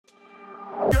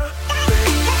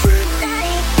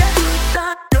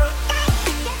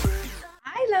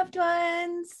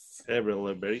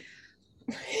Everybody.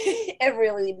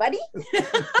 Everybody.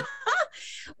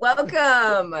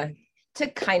 Welcome to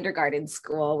Kindergarten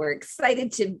School. We're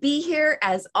excited to be here.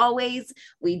 As always,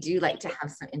 we do like to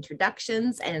have some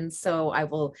introductions. And so I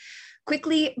will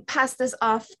quickly pass this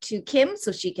off to Kim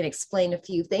so she can explain a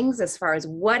few things as far as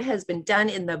what has been done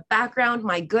in the background.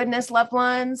 My goodness, loved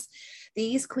ones.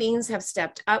 These queens have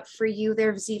stepped up for you.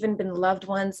 There's even been loved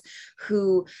ones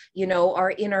who, are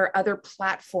in our other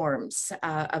platforms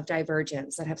of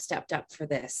Divergence that have stepped up for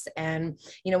this. And,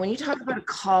 when you talk about a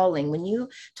calling, when you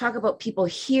talk about people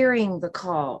hearing the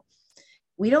call,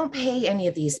 we don't pay any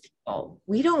of these people.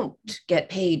 We don't get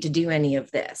paid to do any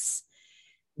of this.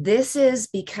 This is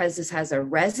because this has a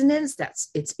resonance.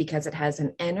 It's because it has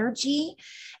an energy.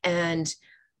 And,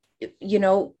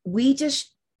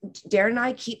 Darren and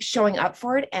I keep showing up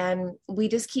for it, and we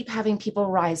just keep having people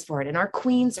rise for it. And our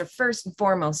queens are first and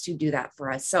foremost who do that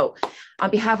for us. So on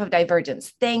behalf of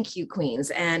Divergence, thank you, queens.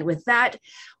 And with that,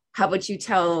 how about you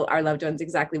tell our loved ones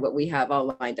exactly what we have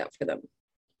all lined up for them?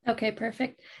 Okay,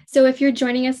 perfect. So if you're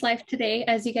joining us live today,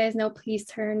 as you guys know, please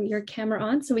turn your camera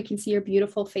on so we can see your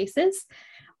beautiful faces.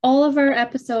 All of our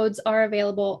episodes are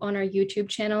available on our YouTube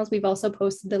channels. We've also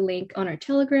posted the link on our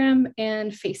Telegram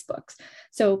and Facebooks.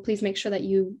 So please make sure that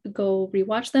you go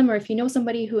rewatch them. Or if you know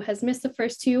somebody who has missed the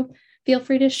first two, feel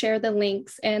free to share the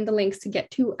links to get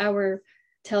to our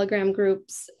Telegram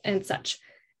groups and such.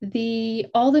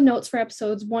 All the notes for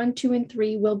episodes 1, 2, and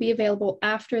 3 will be available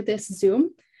after this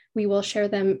Zoom. We will share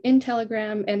them in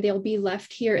Telegram and they'll be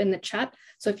left here in the chat.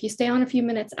 So if you stay on a few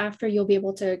minutes after, you'll be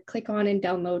able to click on and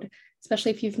download,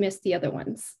 especially if you've missed the other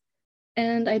ones.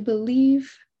 And I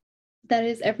believe that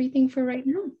is everything for right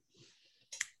now.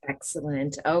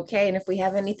 Excellent. Okay. And if we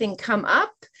have anything come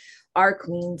up, our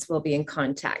queens will be in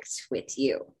contact with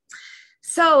you.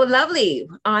 So lovely.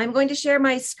 I'm going to share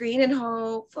my screen and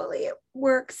hopefully it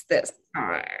works this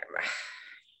time.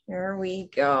 Here we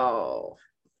go.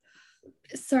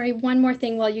 Sorry, one more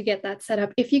thing while you get that set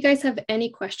up. If you guys have any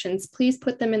questions, please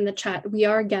put them in the chat. We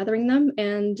are gathering them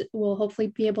and we'll hopefully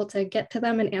be able to get to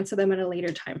them and answer them at a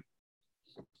later time.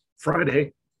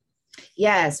 Friday.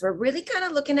 Yes, we're really kind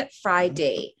of looking at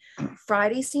Friday.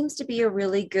 Friday seems to be a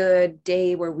really good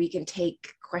day where we can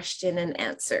take question and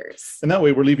answers. And that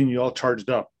way we're leaving you all charged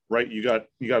up, right? You got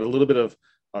a little bit of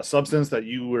substance that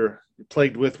you were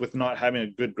plagued with not having a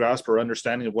good grasp or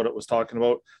understanding of what it was talking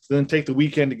about. So then take the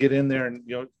weekend to get in there and,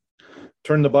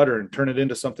 turn the butter and turn it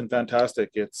into something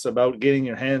fantastic. It's about getting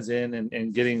your hands in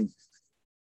and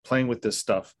playing with this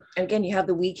stuff. And again, you have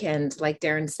the weekend, like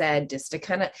Darren said, just to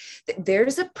kind of,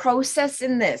 there's a process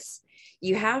in this.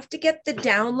 You have to get the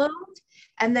download,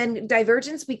 and then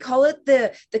Divergence, we call it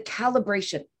the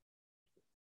calibration.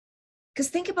 Because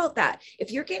think about that.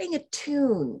 If you're getting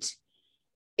attuned,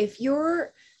 if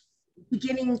you're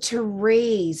beginning to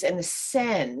raise and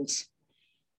ascend,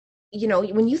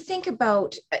 when you think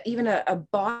about even a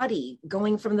body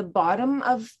going from the bottom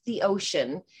of the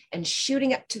ocean and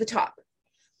shooting up to the top,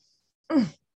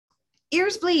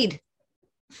 ears bleed.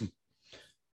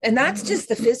 And that's just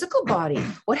the physical body.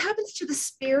 What happens to the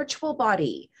spiritual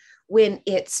body when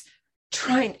it's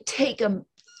trying to take a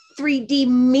 3D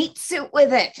meat suit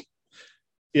with it?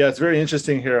 Yeah, it's very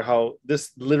interesting here how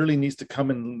this literally needs to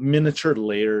come in miniature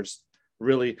layers,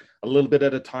 really a little bit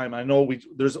at a time. I know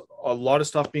there's a lot of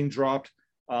stuff being dropped,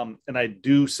 and I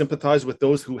do sympathize with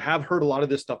those who have heard a lot of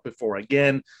this stuff before.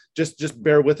 Again, just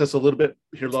bear with us a little bit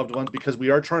here, loved ones, because we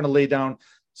are trying to lay down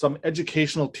some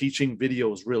educational teaching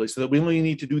videos, really, so that we only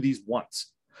need to do these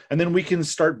once. And then we can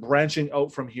start branching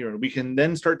out from here, and we can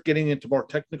then start getting into more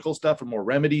technical stuff and more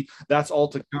remedy. That's all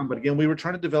to come. But again, we were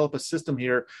trying to develop a system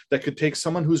here that could take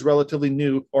someone who's relatively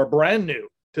new or brand new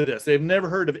to this. They've never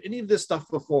heard of any of this stuff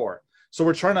before. So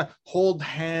we're trying to hold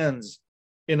hands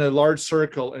in a large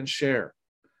circle and share.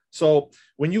 So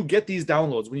when you get these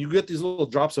downloads, when you get these little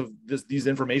drops of these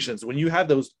informations, when you have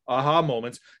those aha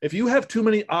moments, if you have too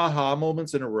many aha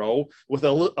moments in a row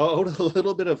without a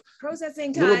little bit of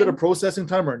processing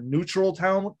time or neutral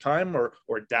time or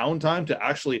downtime to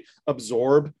actually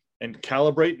absorb and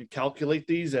calibrate and calculate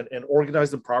these and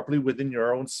organize them properly within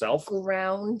your own self,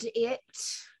 ground it,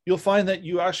 you'll find that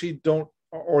you actually don't,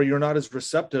 or you're not as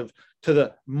receptive to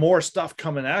the more stuff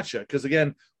coming at you. Because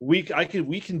again, we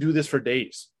can do this for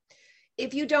days.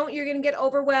 If you don't, you're going to get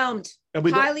overwhelmed, and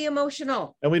highly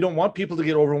emotional. And we don't want people to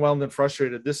get overwhelmed and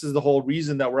frustrated. This is the whole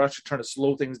reason that we're actually trying to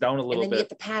slow things down a little bit. And then you get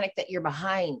the panic that you're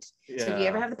behind. Yeah. So if you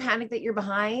ever have the panic that you're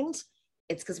behind,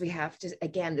 it's because we have to,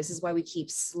 again, this is why we keep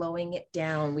slowing it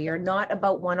down. We are not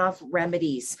about one-off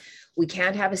remedies. We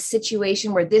can't have a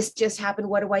situation where this just happened.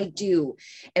 What do I do?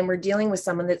 And we're dealing with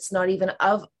someone that's not even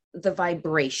of the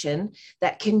vibration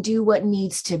that can do what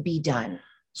needs to be done.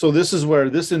 So this is where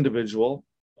this individual,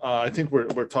 I think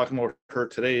we're talking about her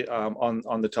today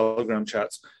on the Telegram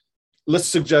chats. Let's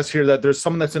suggest here that there's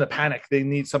someone that's in a panic. They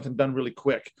need something done really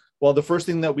quick. Well, the first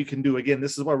thing that we can do, again,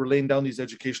 this is why we're laying down these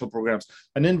educational programs.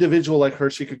 An individual like her,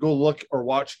 she could go look or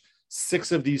watch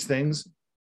 6 of these things,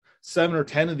 7 or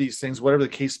 10 of these things, whatever the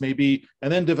case may be,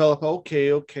 and then develop,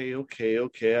 okay,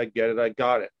 I get it, I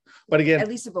got it. But again, at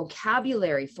least a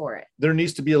vocabulary for it. There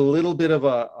needs to be a little bit of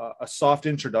a soft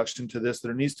introduction to this.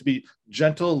 There needs to be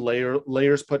gentle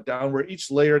layers put down where each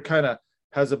layer kind of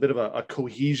has a bit of a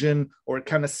cohesion, or it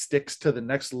kind of sticks to the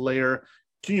next layer.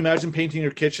 Can you imagine painting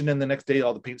your kitchen and the next day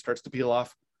all the paint starts to peel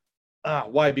off?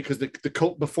 Why? Because the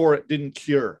coat before it didn't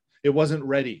cure. It wasn't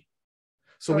ready.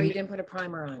 So or you didn't put a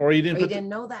primer on. Or you didn't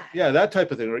know that. Yeah, that type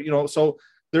of thing. You know, so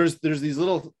there's these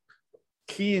little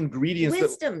key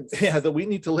ingredients that we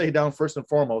need to lay down first and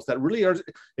foremost that really are,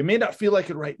 it may not feel like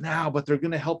it right now, but they're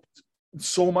going to help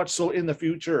so much so in the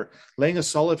future. Laying a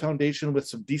solid foundation with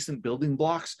some decent building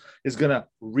blocks is going to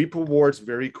reap rewards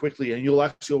very quickly, and you'll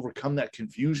actually overcome that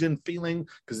confusion feeling,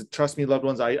 because trust me, loved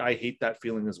ones, I hate that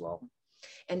feeling as well.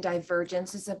 And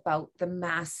divergence is about the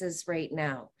masses right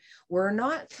now. We're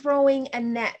not throwing a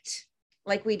net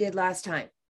like we did last time.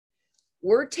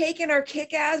 We're taking our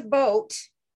kick-ass boat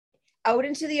out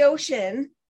into the ocean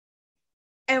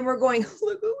and we're going, look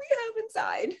what we have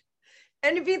inside.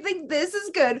 And if you think this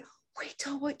is good, wait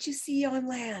till what you see on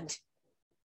land.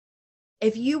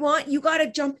 If you want, you got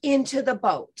to jump into the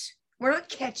boat. We're not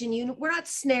catching you. We're not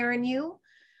snaring you.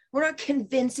 We're not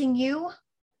convincing you.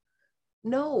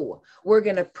 No, we're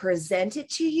going to present it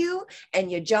to you,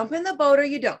 and you jump in the boat or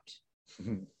you don't.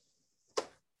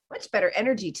 Much better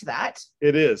energy to that.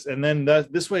 It is. And then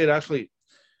this way it actually,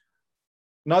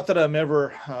 not that I'm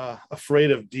ever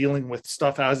afraid of dealing with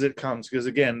stuff as it comes, because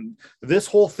again, this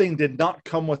whole thing did not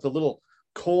come with a little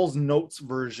Cole's Notes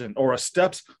version or a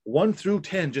steps 1 through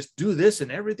 10. Just do this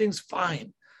and everything's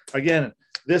fine. Again,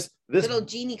 this little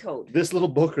genie code, this little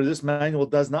book or this manual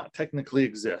does not technically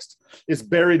exist. It's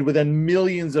buried within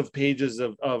millions of pages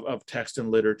of text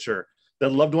and literature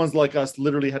that loved ones like us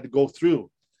literally had to go through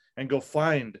and go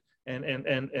find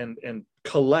and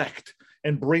collect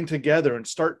and bring together and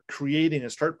start creating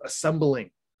and start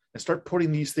assembling and start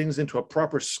putting these things into a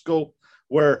proper scope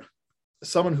where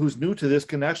someone who's new to this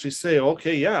can actually say,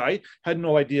 okay, yeah, I had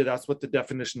no idea that's what the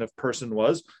definition of person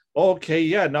was. Okay,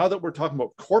 yeah, now that we're talking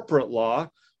about corporate law,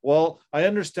 well, I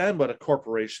understand what a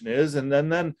corporation is. And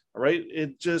then right,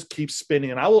 it just keeps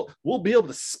spinning. And we'll be able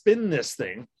to spin this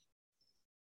thing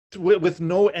with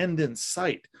no end in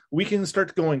sight. We can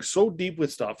start going so deep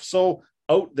with stuff, so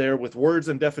out there with words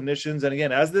and definitions. And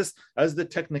again, as the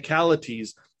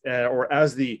technicalities or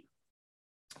as the,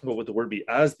 what would the word be?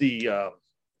 As the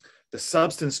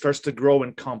substance starts to grow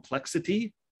in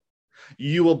complexity,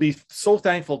 you will be so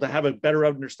thankful to have a better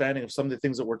understanding of some of the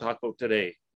things that we're talking about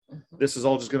today. Mm-hmm. This is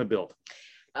all just going to build.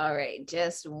 All right,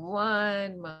 just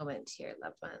one moment here,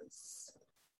 loved ones.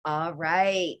 All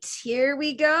right, here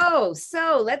we go.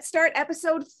 So let's start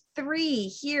episode 3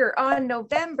 here on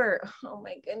November. Oh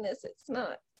my goodness, it's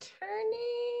not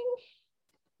turning.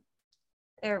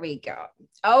 There we go.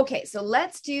 Okay, so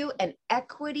let's do an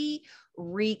equity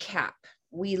recap.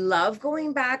 We love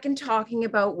going back and talking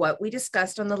about what we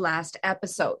discussed on the last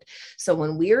episode. So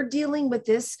when we're dealing with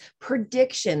this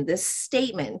prediction, this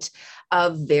statement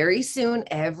of very soon,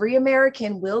 every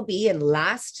American will be, in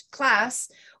last class,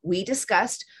 we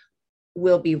discussed,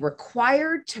 will be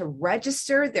required to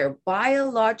register their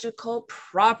biological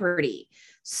property.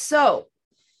 So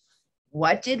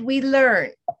what did we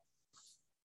learn?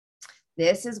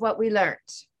 This is what we learned.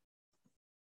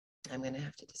 I'm going to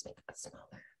have to just make that smaller.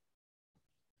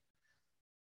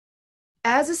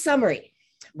 As a summary,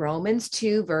 Romans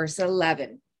 2, verse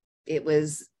 11, it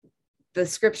was the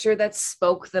scripture that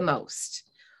spoke the most.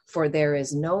 For there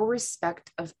is no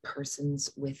respect of persons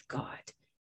with God.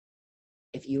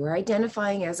 If you are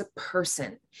identifying as a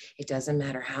person, it doesn't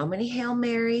matter how many Hail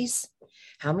Marys,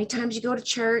 how many times you go to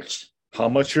church, how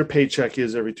much your paycheck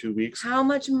is every 2 weeks, how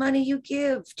much money you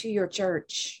give to your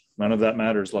church. None of that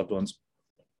matters, loved ones.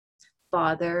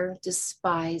 Father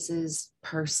despises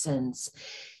persons.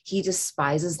 He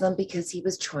despises them because he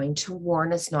was trying to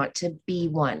warn us not to be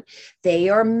one. They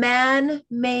are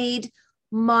man-made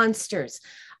monsters.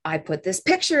 I put this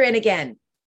picture in again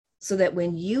so that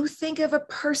when you think of a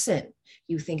person,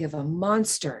 you think of a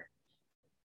monster.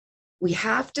 We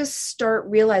have to start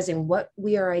realizing what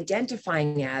we are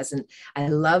identifying as. And I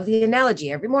love the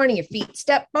analogy. Every morning your feet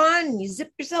step on, you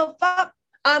zip yourself up.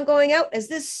 I'm going out as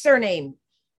this surname.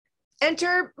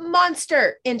 Enter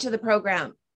monster into the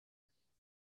program.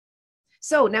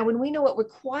 So now when we know what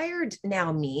required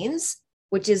now means,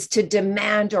 which is to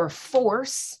demand or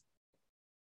force,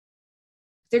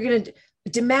 they're going to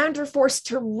demand or force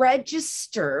to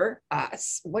register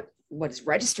us. What does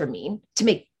register mean? To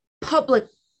make public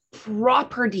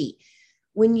property.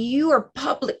 When you are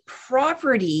public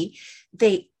property,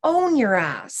 they own your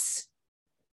ass.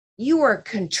 You are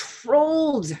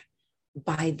controlled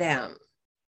by them.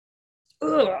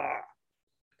 Ugh.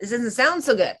 This doesn't sound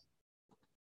so good.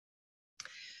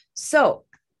 So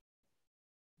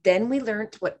then we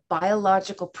learned what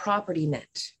biological property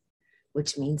meant,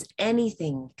 which means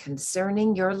anything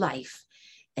concerning your life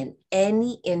and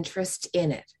any interest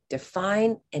in it.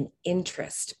 Define an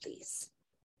interest, please.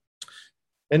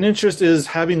 An interest is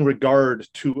having regard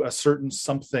to a certain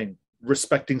something,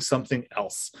 respecting something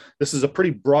else. This is a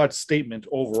pretty broad statement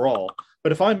overall,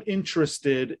 but if I'm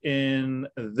interested in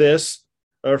this,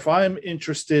 or if I'm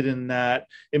interested in that,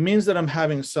 it means that I'm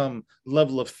having some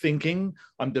level of thinking.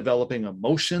 I'm developing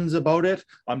emotions about it.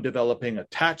 I'm developing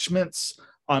attachments.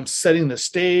 I'm setting the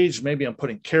stage. Maybe I'm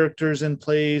putting characters in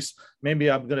place. Maybe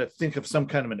I'm going to think of some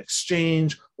kind of an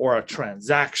exchange or a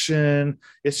transaction.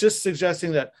 It's just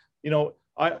suggesting that,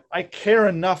 I care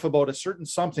enough about a certain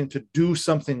something to do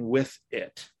something with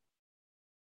it.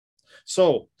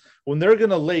 So when they're going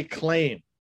to lay claim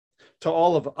to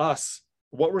all of us,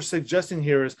 what we're suggesting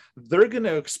here is they're going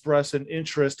to express an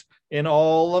interest in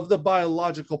all of the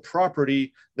biological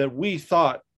property that we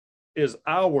thought is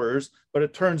ours, but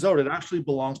it turns out it actually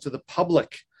belongs to the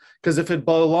public. Because if it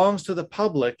belongs to the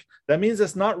public, that means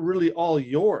it's not really all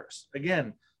yours.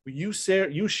 Again, I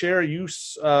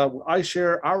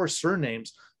share our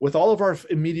surnames with all of our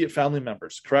immediate family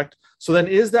members, correct? So then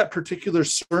is that particular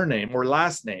surname or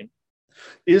last name,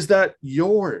 is that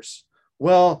yours?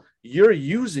 Well, you're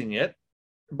using it,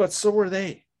 but so are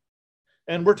they.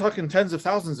 And we're talking tens of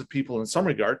thousands of people in some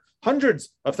regard, hundreds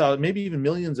of thousands, maybe even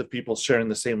millions of people sharing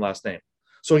the same last name.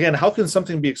 So again, how can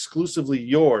something be exclusively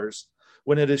yours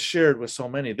when it is shared with so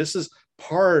many? This is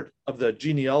part of the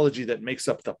genealogy that makes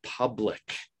up the public.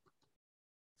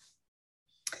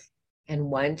 And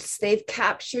once they've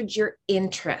captured your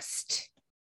interest,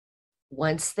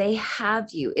 once they have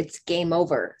you, it's game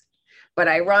over. But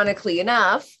ironically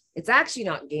enough, it's actually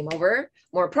not game over.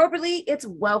 More appropriately, it's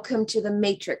welcome to the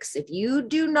matrix. If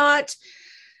you've not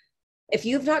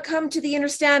come to the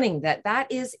understanding that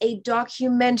that is a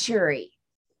documentary,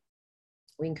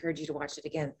 we encourage you to watch it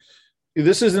again.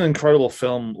 This is an incredible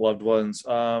film, loved ones.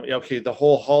 The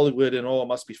whole Hollywood and it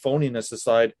must be phoniness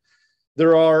aside,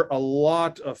 there are a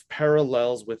lot of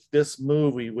parallels with this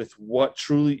movie with what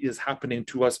truly is happening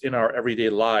to us in our everyday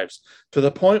lives, to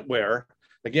the point where,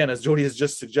 again, as Jody has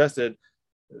just suggested,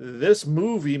 this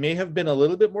movie may have been a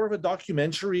little bit more of a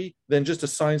documentary than just a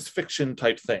science fiction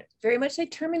type thing. Very much like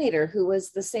Terminator, who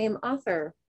was the same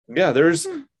author. Yeah, there's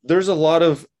a lot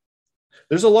of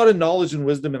knowledge and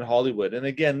wisdom in Hollywood. And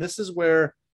again, this is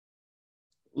where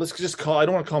I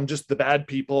don't want to call them just the bad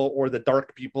people or the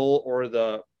dark people or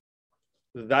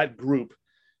that group.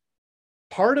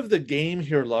 Part of the game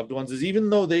here, loved ones, is even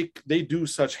though they do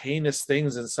such heinous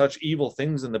things and such evil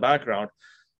things in the background,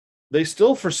 they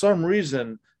still, for some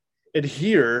reason,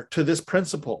 adhere to this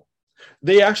principle.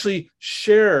 They actually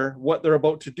share what they're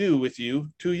about to do with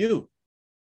you to you.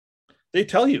 They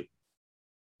tell you.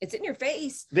 It's in your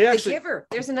face. The Giver.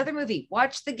 There's another movie.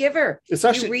 Watch The Giver.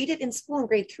 You read it in school in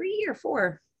grade 3 or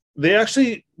 4. They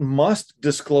actually must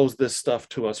disclose this stuff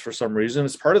to us for some reason.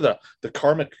 It's part of the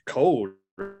karmic code.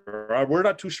 We're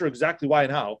not too sure exactly why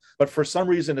and how, but for some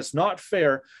reason, it's not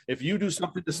fair if you do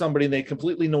something to somebody and they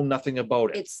completely know nothing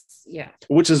about it.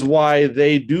 Which is why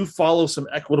they do follow some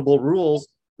equitable rules,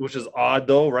 which is odd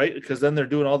though, right? Because then they're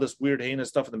doing all this weird, heinous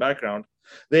stuff in the background.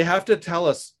 They have to tell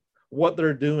us what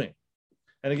they're doing.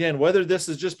 And again, whether this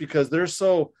is just because they're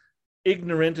so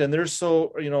ignorant and they're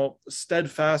so,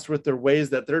 steadfast with their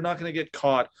ways that they're not going to get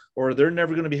caught or they're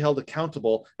never going to be held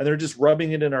accountable and they're just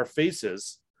rubbing it in our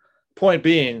faces. Point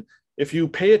being, if you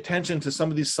pay attention to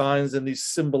some of these signs and these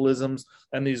symbolisms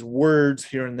and these words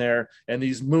here and there and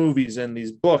these movies and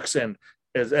these books and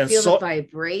feel the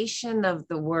vibration of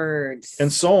the words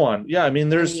and so on. Yeah,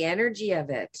 there's the energy of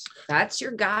it. That's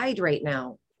your guide right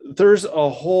now. There's a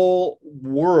whole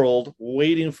world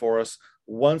waiting for us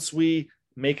once we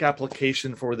make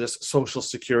application for this social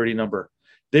security number.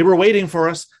 They were waiting for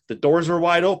us. The doors are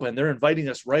wide open. They're inviting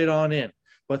us right on in.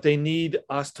 But they need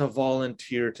us to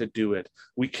volunteer to do it.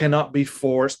 We cannot be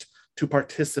forced to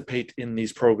participate in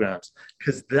these programs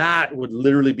because that would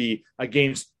literally be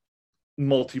against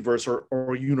multiverse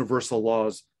or universal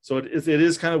laws. So it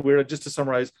is kind of weird. Just to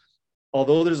summarize,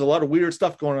 although there's a lot of weird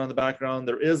stuff going on in the background,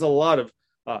 there is a lot of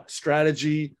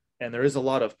strategy And there is a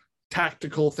lot of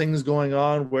tactical things going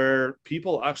on where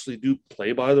people actually do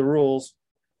play by the rules.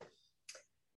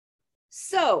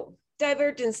 So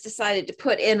Divergence decided to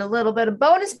put in a little bit of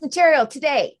bonus material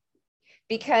today,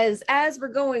 because as we're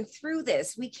going through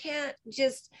this, we can't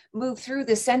just move through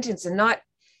this sentence and not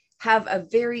have a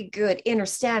very good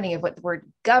understanding of what the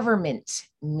word government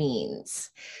means.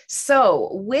 So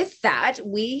with that,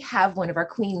 we have one of our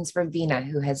queens, Ravina,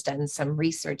 who has done some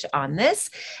research on this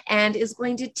and is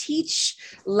going to teach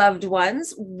loved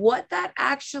ones what that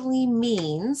actually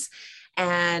means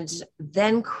and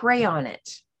then crayon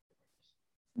it.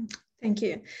 Thank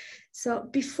you. So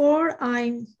before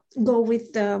I go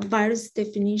with the various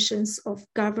definitions of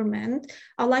government,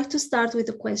 I'd like to start with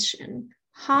a question.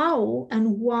 How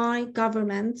and why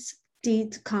governments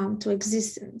did come to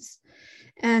existence?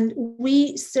 And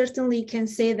we certainly can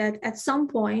say that at some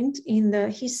point in the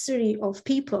history of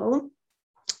people,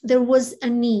 there was a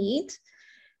need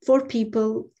for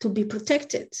people to be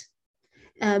protected,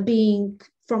 being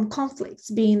from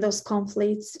conflicts, being those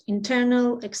conflicts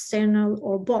internal, external,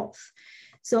 or both.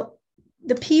 So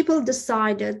the people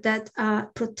decided that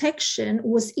protection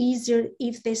was easier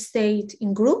if they stayed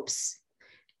in groups,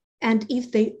 and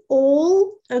if they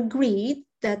all agreed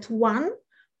that one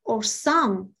or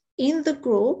some in the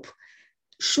group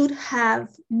should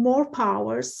have more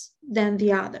powers than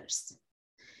the others.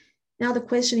 Now the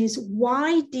question is,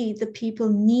 why did the people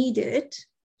needed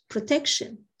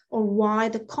protection, or why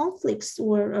the conflicts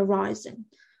were arising?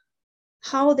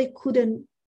 How they couldn't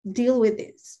deal with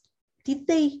this? Did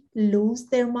they lose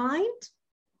their mind?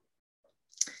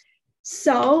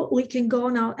 So we can go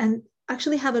now and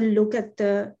actually have a look at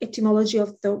the etymology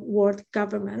of the word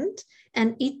government,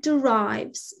 and it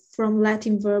derives from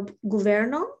Latin verb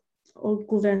governo or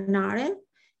governare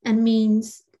and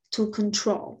means to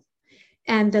control,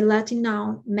 and the Latin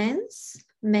noun mens,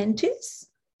 mentis,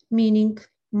 meaning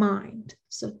mind,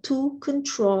 so to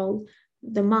control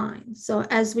the mind. So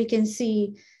as we can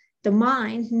see, the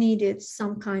mind needed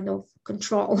some kind of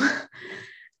control.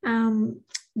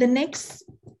 The next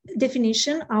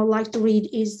definition I would like to read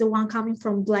is the one coming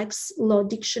from Black's Law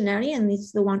Dictionary, and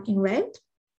it's the one in red.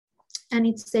 And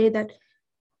it says that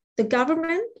the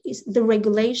government is the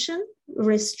regulation,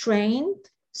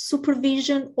 restraint,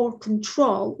 supervision, or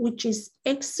control which is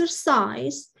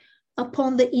exercised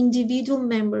upon the individual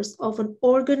members of an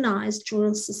organized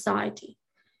rural society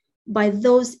by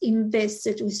those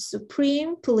invested with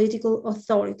supreme political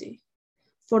authority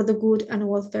for the good and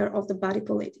welfare of the body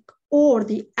politic, or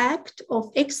the act of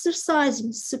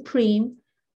exercising supreme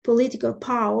political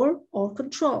power or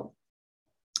control.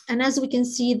 And as we can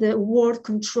see, the word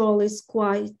control is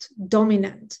quite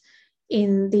dominant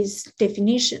in these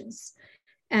definitions,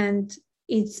 and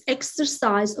it's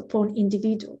exercised upon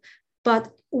individual.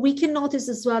 But we can notice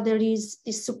as well there is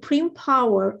the supreme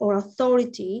power or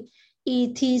authority.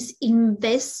 It is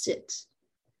invested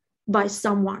by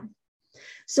someone.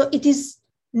 So it is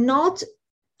not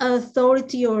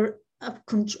authority or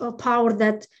a power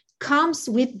that comes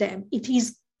with them. It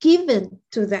is given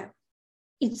to them.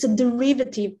 It's a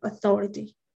derivative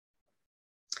authority.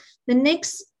 The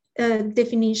next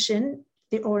definition,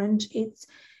 the orange, it's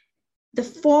the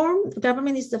form,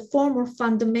 government is the form or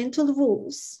fundamental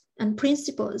rules and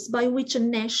principles by which a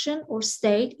nation or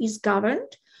state is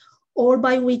governed, or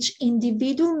by which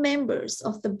individual members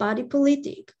of the body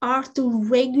politic are to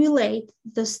regulate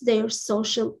their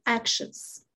social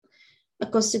actions. A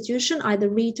constitution, either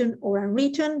written or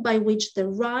unwritten, by which the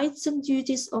rights and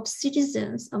duties of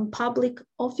citizens and public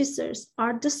officers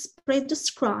are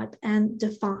described and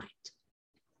defined.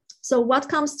 So what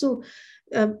comes to,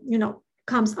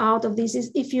 comes out of this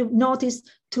is, if you notice,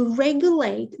 to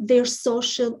regulate their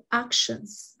social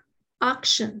actions.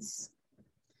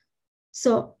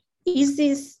 So is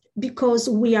this because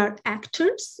we are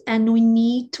actors and we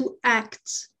need to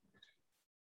act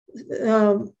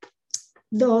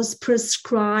those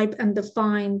prescribed and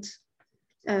defined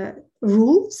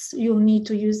rules? You need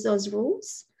to use those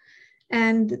rules.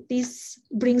 And this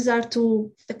brings us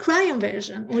to the crayon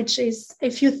version, which is,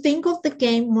 if you think of the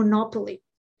game Monopoly,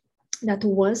 that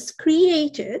was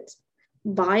created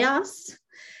by us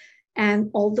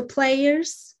and all the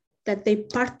players, that they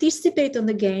participate in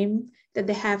the game, that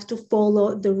they have to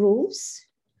follow the rules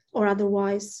or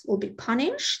otherwise will be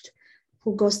punished,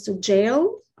 who goes to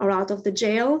jail or out of the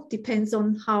jail, depends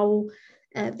on how,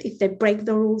 if they break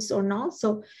the rules or not.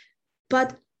 So,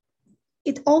 but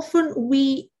it often,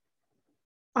 we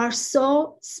are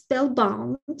so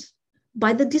spellbound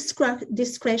by the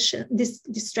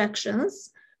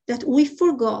distractions that we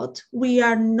forgot we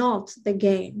are not the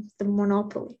game, the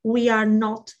Monopoly. We are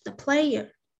not the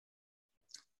player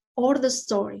or the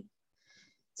story.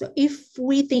 So if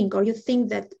we think, or you think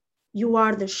that you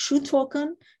are the shoe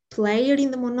token player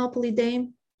in the Monopoly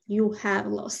game, you have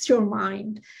lost your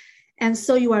mind. And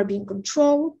so you are being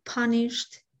controlled,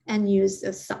 punished, and used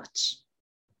as such.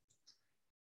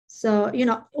 So,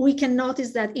 we can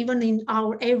notice that even in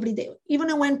our everyday,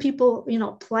 even when people,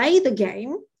 play the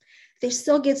game, they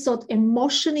still get so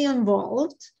emotionally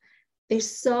involved. They're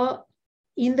so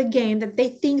in the game that they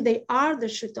think they are the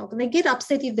shoe token. They get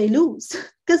upset if they lose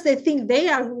because they think they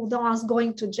are the ones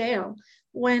going to jail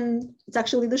when it's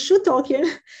actually the shoe token.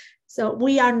 So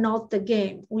we are not the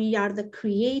game. We are the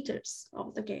creators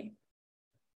of the game.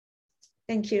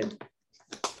 Thank you.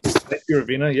 Thank you,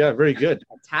 Ravina. Yeah, very good.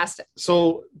 Fantastic.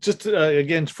 So just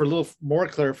again, for a little more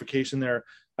clarification there,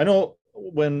 I know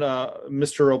when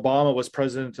Mr. Obama was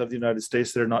president of the United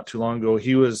States there not too long ago,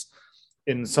 he was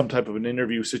in some type of an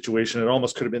interview situation. It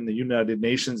almost could have been the United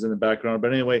Nations in the background.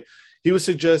 But anyway, he was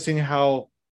suggesting how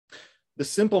the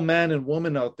simple man and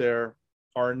woman out there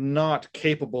are not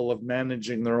capable of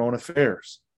managing their own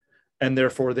affairs, and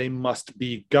therefore they must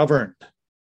be governed.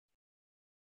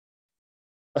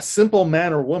 A simple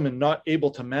man or woman not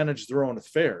able to manage their own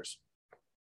affairs.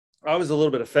 I was a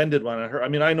little bit offended when I heard,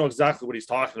 I know exactly what he's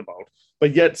talking about,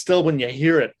 but yet still when you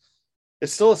hear it,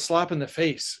 it's still a slap in the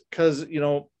face because,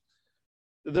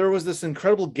 there was this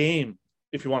incredible game,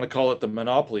 if you want to call it the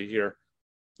Monopoly here,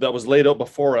 that was laid out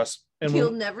before us. And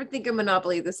you'll never think of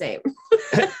Monopoly the same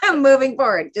moving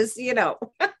forward, just so you know.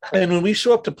 And when we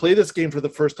show up to play this game for the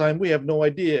first time, we have no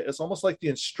idea. It's almost like the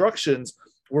instructions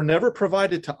were never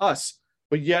provided to us,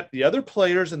 but yet the other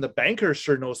players and the bankers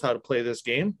sure knows how to play this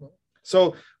game.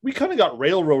 So we kind of got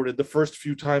railroaded the first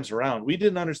few times around. We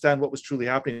didn't understand what was truly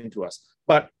happening to us.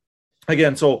 But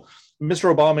again, so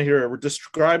Mr. Obama here, we're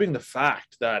describing the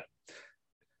fact that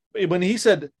when he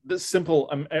said the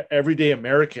simple everyday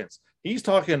Americans, he's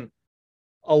talking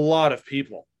a lot of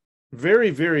people.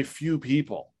 Very, very few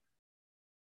people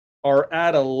are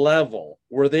at a level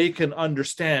where they can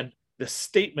understand the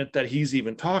statement that he's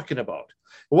even talking about.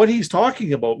 What he's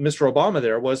talking about, Mr. Obama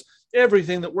there, was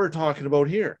everything that we're talking about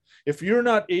here. If you're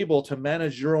not able to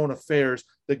manage your own affairs,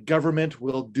 the government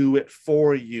will do it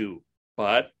for you.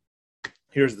 But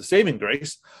here's the saving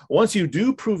grace. Once you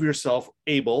do prove yourself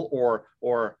able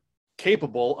or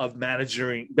capable of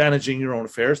managing your own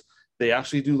affairs, they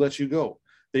actually do let you go.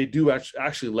 They do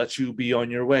actually let you be on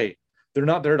your way. They're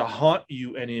not there to haunt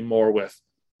you anymore with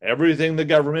everything the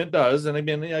government does. And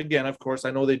again, of course,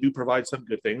 I know they do provide some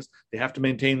good things. They have to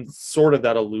maintain sort of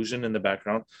that illusion in the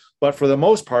background. But for the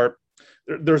most part,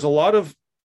 there's a lot of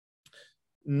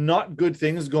not good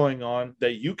things going on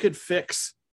that you could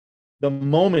fix the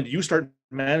moment you start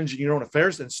managing your own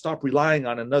affairs and stop relying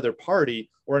on another party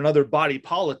or another body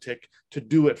politic to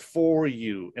do it for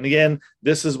you. And again,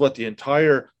 this is what the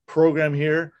entire program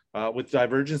here with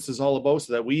Divergence is all about,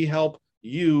 so that we help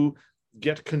you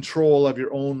get control of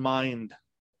your own mind.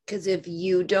 Because if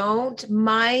you don't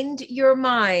mind your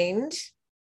mind,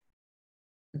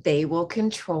 they will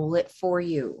control it for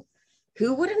you.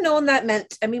 Who would have known that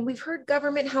meant? We've heard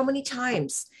government how many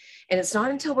times? And it's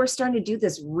not until we're starting to do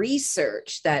this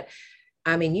research that,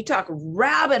 you talk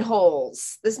rabbit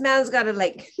holes. This man's got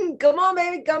to come on,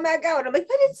 baby, come back out. I'm like,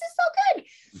 but it's just so good,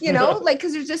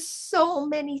 because there's just so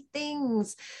many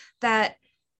things that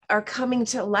are coming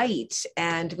to light,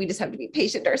 and we just have to be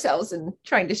patient ourselves and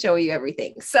trying to show you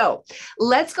everything. So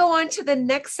let's go on to the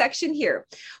next section here.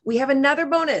 We have another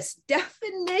bonus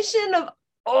definition of,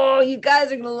 you guys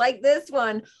are going to like this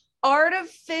one,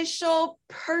 artificial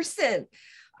person.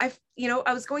 I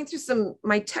was going through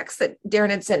my texts that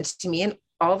Darren had sent to me, and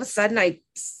all of a sudden I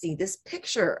see this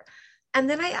picture, and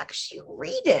then I actually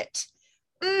read it.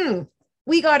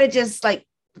 We got to just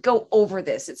go over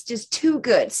this. It's just too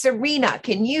good. Serena,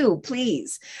 can you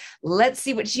please, let's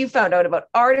see what you found out about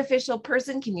artificial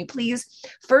person. Can you please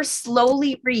first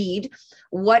slowly read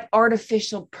what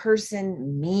artificial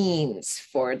person means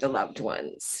for the loved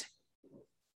ones?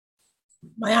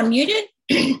 Am I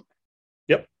unmuted?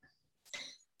 Yep.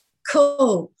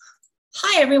 Cool.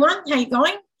 Hi, everyone. How you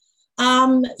going?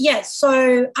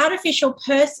 So artificial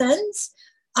persons,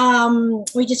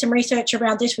 we did some research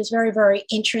around this, was very, very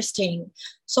interesting.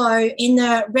 So in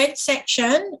the red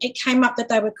section, it came up that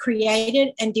they were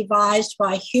created and devised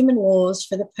by human laws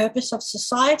for the purpose of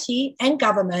society and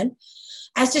government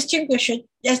as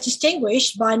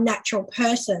distinguished by natural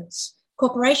persons.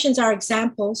 Corporations are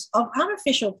examples of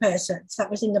artificial persons.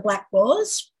 That was in the black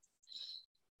laws.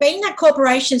 Being that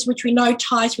corporations, which we know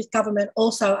ties with government,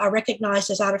 also are recognised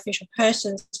as artificial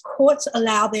persons, courts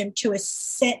allow them to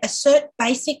assert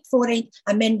basic 14th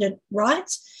Amendment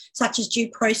rights, such as due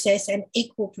process and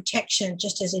equal protection,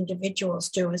 just as individuals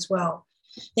do as well.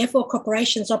 Therefore,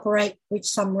 corporations operate with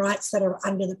some rights that are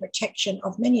under the protection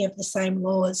of many of the same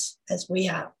laws as we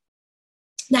are.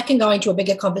 That can go into a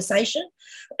bigger conversation,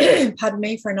 pardon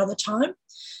me, for another time.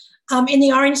 In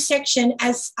the orange section,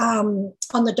 as on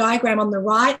the diagram on the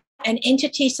right, an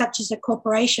entity such as a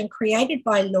corporation created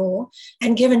by law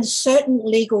and given certain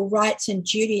legal rights and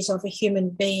duties of a human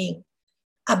being.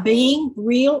 A being,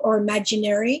 real or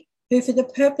imaginary, who for the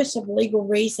purpose of legal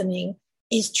reasoning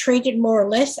is treated more or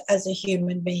less as a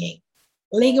human being.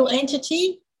 Legal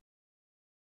entity,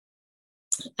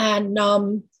 and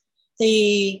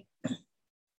the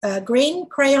green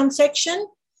crayon section,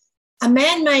 a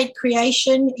man-made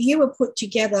creation, you were put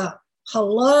together.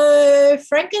 Hello,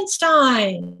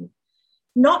 Frankenstein,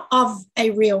 not of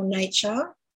a real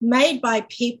nature, made by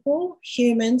people,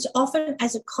 humans, often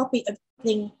as a copy of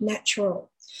something natural.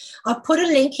 I've put a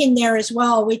link in there as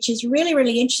well, which is really,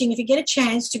 really interesting. If you get a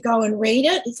chance to go and read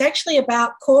it, it's actually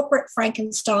about corporate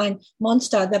Frankenstein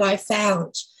monster that I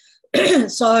found.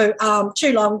 So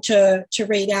too long to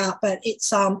read out, but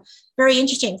it's very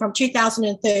interesting from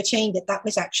 2013 that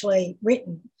was actually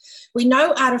written. We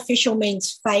know artificial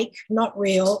means fake, not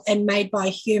real, and made by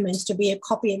humans to be a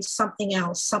copy of something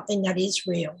else, something that is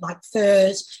real, like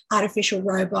furs, artificial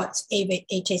robots,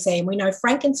 etc. And we know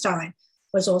Frankenstein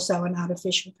was also an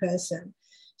artificial person.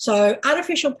 So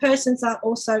artificial persons are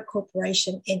also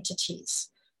corporation entities.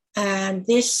 And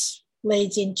this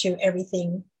leads into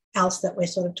everything else that we're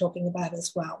sort of talking about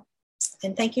as well.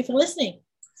 And thank you for listening.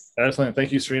 Excellent.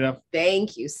 Thank you, Serena.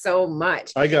 Thank you so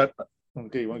much.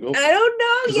 Okay, you want to go? I don't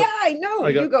know. Yeah, I know.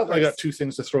 You go first. I got two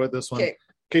things to throw at this one.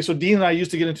 Okay, so Dean and I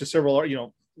used to get into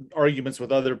several, arguments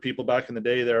with other people back in the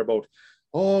day there about,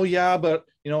 oh yeah, but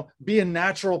be a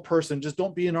natural person, just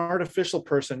don't be an artificial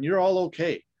person, you're all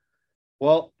okay.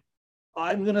 Well,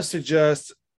 I'm going to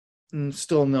suggest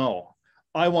still no.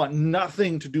 I want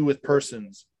nothing to do with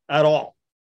persons at all,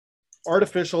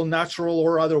 artificial, natural,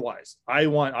 or otherwise.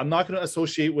 I'm not going to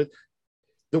associate with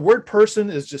the word person.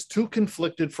 Is just too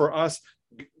conflicted for us.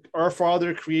 Our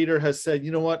Father Creator has said,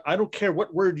 you know what, I don't care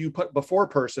what word you put before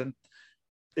person,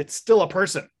 it's still a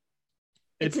person.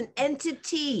 It's an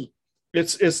entity.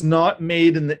 It's not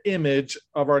made in the image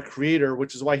of our Creator,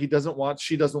 which is why she doesn't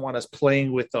want us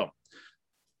playing with them.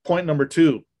 Point number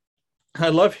 2. I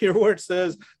love here where it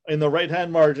says in the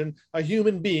right-hand margin, a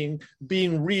human being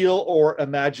real or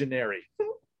imaginary.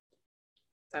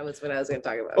 That was what I was going to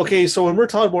talk about. Okay, so when we're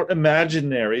talking about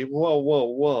imaginary,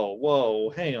 whoa,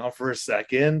 hang on for a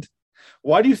second.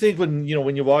 Why do you think when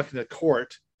you walk into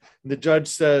court, and the judge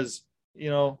says,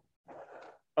 Lisa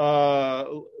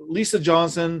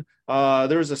Johnson,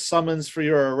 there's a summons for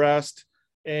your arrest,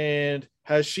 and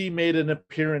has she made an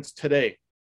appearance today?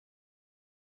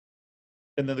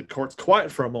 And then the court's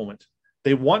quiet for a moment.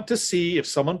 They want to see if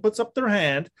someone puts up their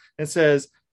hand and says,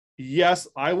 yes,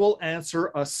 I will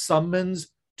answer a summons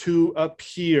to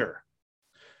appear.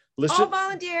 All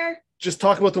volunteer. Just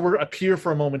talk about the word appear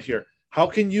for a moment here. How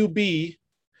can you be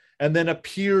and then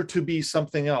appear to be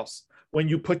something else? When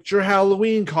you put your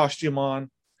Halloween costume on,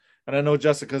 and I know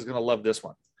Jessica's going to love this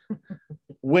one.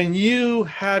 When you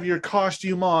have your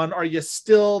costume on, are you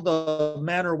still the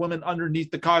man or woman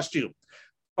underneath the costume?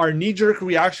 Our knee-jerk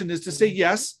reaction is to say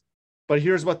yes, but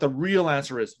here's what the real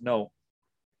answer is: no.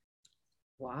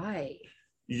 Why?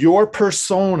 Your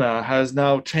persona has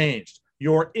now changed.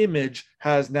 Your image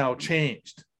has now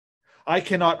changed. I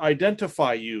cannot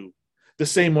identify you the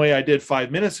same way I did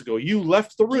 5 minutes ago. You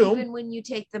left the room. Even when you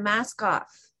take the mask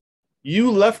off.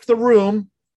 You left the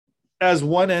room as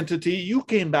one entity. You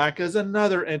came back as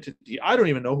another entity. I don't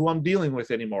even know who I'm dealing with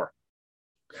anymore.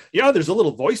 Yeah, there's a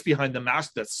little voice behind the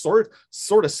mask that sort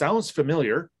of sounds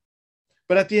familiar.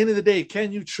 But at the end of the day,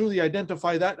 can you truly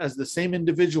identify that as the same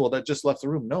individual that just left the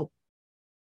room? No.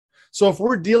 So if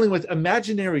we're dealing with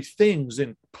imaginary things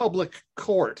in public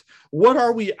court, what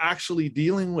are we actually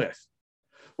dealing with?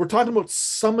 We're talking about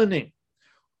summoning.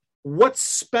 What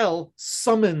spell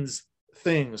summons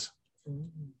things?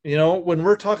 When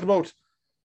we're talking about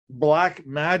black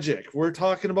magic, we're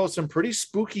talking about some pretty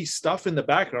spooky stuff in the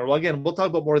background. Well, again, we'll talk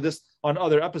about more of this on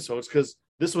other episodes because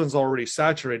this one's already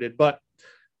saturated. But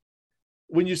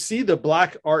when you see the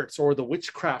black arts or the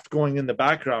witchcraft going in the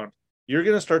background, you're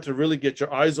going to start to really get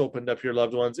your eyes opened up, your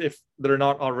loved ones, if they're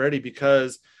not already,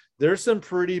 because there's some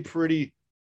pretty,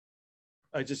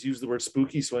 I just used the word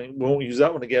spooky, so I won't use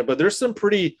that one again, but there's some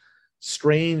pretty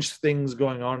strange things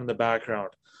going on in the background,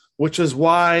 which is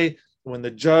why when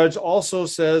the judge also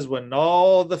says, when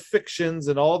all the fictions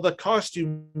and all the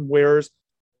costume wearers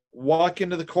walk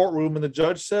into the courtroom and the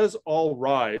judge says, all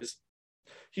rise,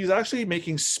 he's actually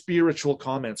making spiritual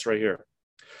comments right here.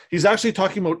 He's actually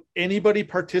talking about anybody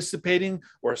participating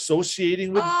or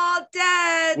associating with all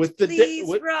dead. With the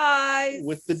please rise.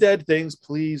 With the dead things,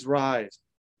 please rise.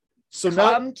 So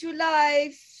come to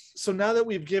life. So now that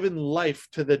we've given life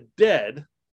to the dead,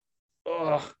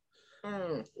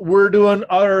 we're doing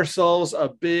ourselves a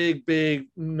big, big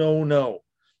no.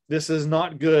 This is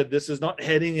not good. This is not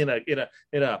heading in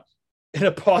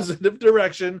a positive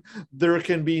direction. There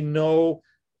can be no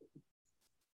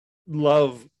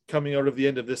love coming out of the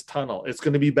end of this tunnel. It's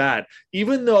going to be bad.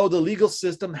 Even though the legal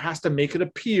system has to make it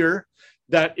appear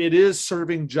that it is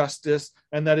serving justice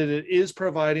and that it is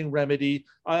providing remedy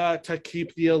to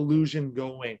keep the illusion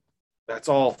going. That's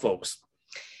all, folks.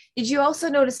 Did you also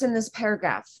notice in this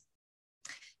paragraph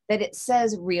that it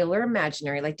says real or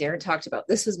imaginary, like Darren talked about?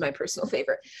 This was my personal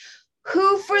favorite.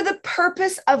 Who, for the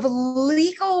purpose of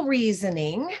legal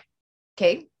reasoning,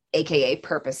 okay, aka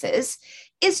purposes,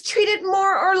 is treated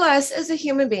more or less as a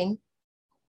human being.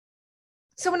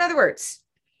 So in other words,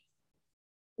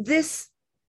 this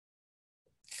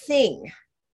thing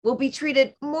will be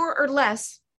treated more or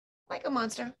less like a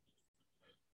monster.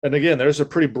 And again, there's a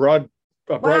pretty broad,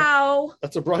 wow.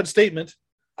 That's a broad statement.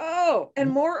 Oh,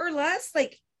 and more or less,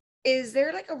 like, is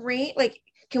there like a range? Like,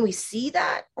 can we see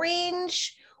that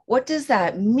range? What does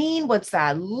that mean? What's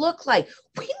that look like?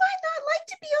 We might not like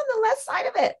to be on the left side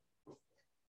of it.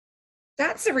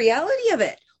 That's the reality of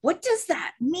it. What does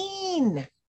that mean?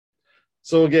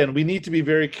 So again, we need to be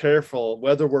very careful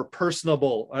whether we're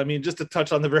personable. I mean, just to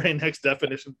touch on the very next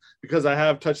definition, because I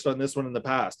have touched on this one in the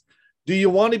past. Do you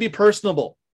want to be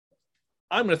personable?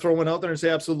 I'm going to throw one out there and say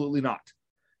absolutely not.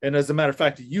 And as a matter of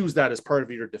fact, use that as part of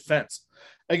your defense.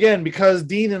 Again, because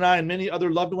Dean and I and many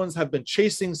other loved ones have been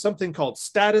chasing something called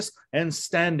status and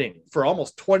standing for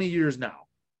almost 20 years now.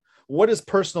 What does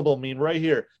personable mean right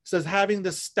here? It says having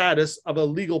the status of a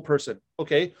legal person.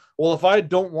 Okay, well, if I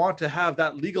don't want to have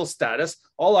that legal status,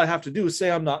 all I have to do is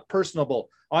say I'm not personable.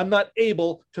 I'm not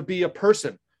able to be a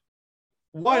person.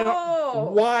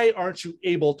 Why aren't you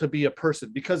able to be a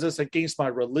person? Because it's against my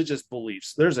religious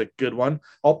beliefs. There's a good one.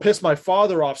 I'll piss my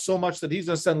father off so much that he's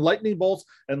going to send lightning bolts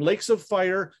and lakes of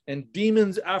fire and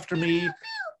demons after me.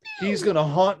 He's going to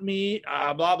haunt me,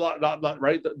 blah, blah, blah, blah,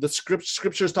 right? The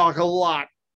scriptures talk a lot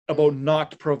about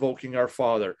not provoking our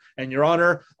Father. And Your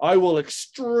Honor, I will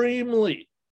extremely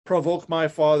provoke my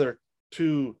Father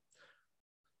to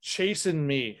chasten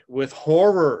me with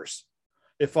horrors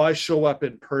if I show up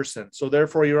in person. So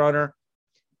therefore, Your Honor,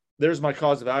 there's my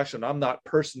cause of action. I'm not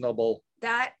personable.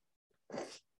 That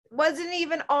wasn't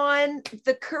even on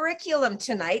the curriculum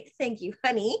tonight. Thank you,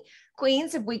 honey.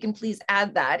 Queens, if we can please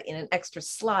add that in an extra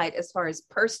slide as far as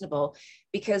personable,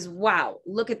 because wow,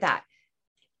 look at that.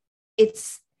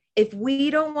 If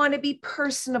we don't want to be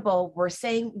personable, we're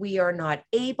saying we are not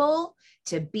able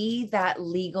to be that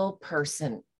legal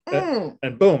person.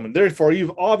 And boom, and therefore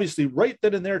you've obviously right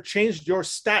then and there changed your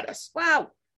status.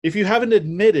 Wow. If you haven't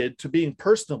admitted to being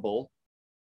personable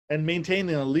and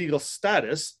maintaining a legal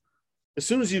status, as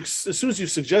soon as you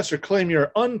suggest or claim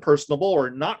you're unpersonable or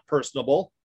not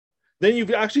personable, then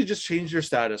you've actually just changed your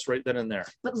status right then and there.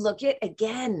 But look at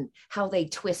again how they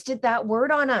twisted that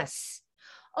word on us.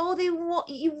 Oh,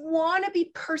 you want to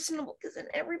be personable because then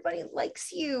everybody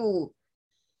likes you.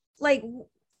 Like,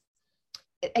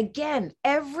 again,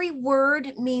 every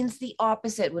word means the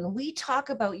opposite. When we talk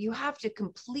about you have to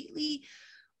completely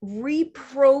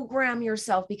reprogram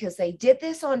yourself because they did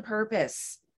this on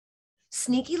purpose.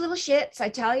 Sneaky little shits, I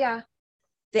tell ya.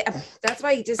 That's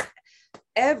why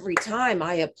every time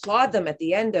I applaud them at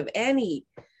the end of any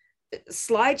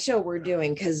slideshow we're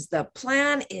doing, because the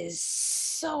plan is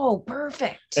so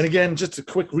perfect. And again, just a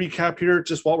quick recap here,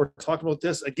 just while we're talking about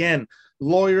this, again,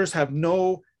 lawyers have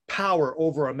no power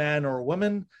over a man or a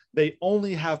woman. They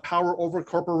only have power over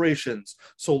corporations.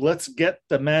 So let's get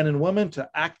the man and woman to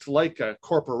act like a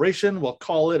corporation. We'll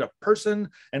call it a person.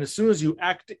 And as soon as you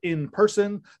act in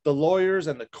person, the lawyers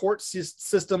and the court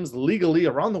systems legally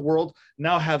around the world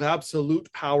now have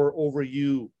absolute power over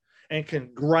you and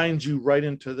can grind you right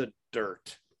into the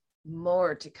dirt.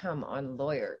 More to come on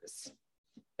lawyers.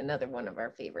 Another one of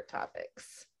our favorite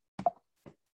topics.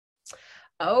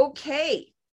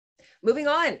 Okay. Moving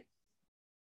on.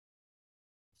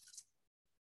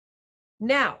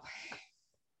 Now,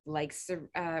 like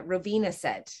Rovina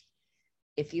said,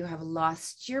 if you have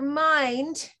lost your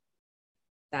mind,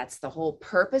 that's the whole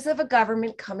purpose of a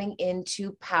government coming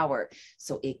into power.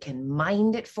 So it can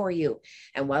mind it for you.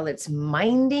 And while it's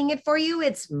minding it for you,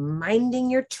 it's minding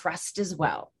your trust as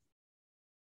well.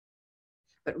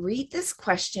 But read this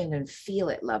question and feel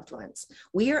it, loved ones.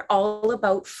 We are all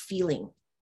about feeling.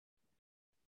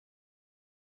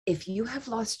 If you have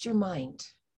lost your mind,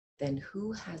 then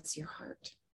who has your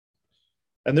heart?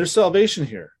 And there's salvation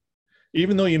here.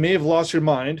 Even though you may have lost your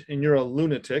mind and you're a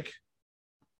lunatic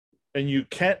and you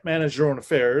can't manage your own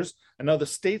affairs, and now the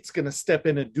state's going to step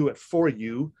in and do it for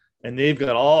you, and they've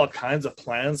got all kinds of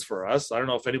plans for us. I don't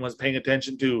know if anyone's paying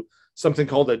attention to something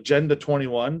called Agenda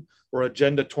 21 or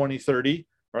Agenda 2030,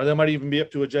 or they might even be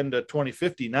up to Agenda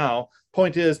 2050 now.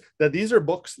 Point is that these are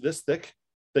books this thick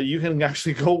that you can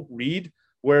actually go read,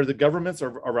 where the governments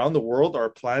around the world are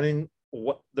planning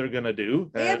what they're going to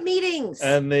do. They have meetings.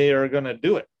 And they are going to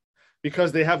do it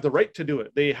because they have the right to do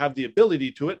it. They have the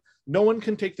ability to it. No one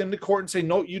can take them to court and say,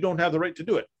 no, you don't have the right to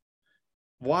do it.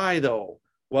 Why though?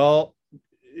 Well,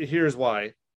 here's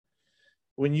why.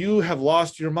 When you have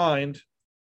lost your mind,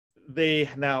 they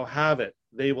now have it.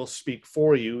 They will speak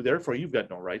for you. Therefore, you've got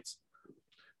no rights.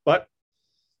 But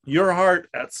your heart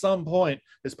at some point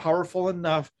is powerful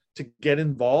enough to get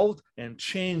involved and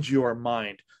change your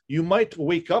mind. You might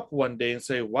wake up one day and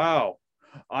say, wow,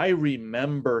 I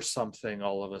remember something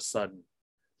all of a sudden.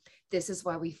 This is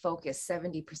why we focus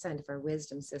 70% of our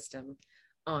wisdom system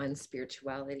on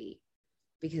spirituality,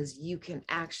 because you can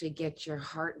actually get your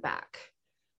heart back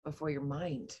before your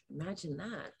mind. Imagine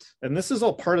that. And this is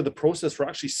all part of the process for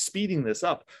actually speeding this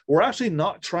up. We're actually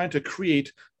not trying to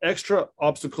create extra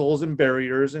obstacles and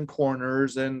barriers and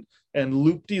corners and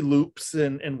loop-de-loops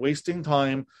and wasting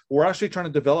time. We're actually trying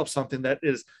to develop something that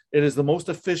is the most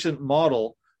efficient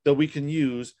model that we can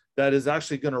use, that is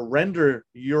actually going to render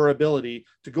your ability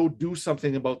to go do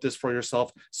something about this for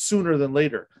yourself sooner than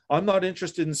later. I'm not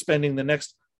interested in spending the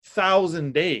next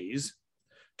 1,000 days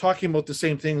talking about the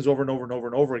same things over and over and over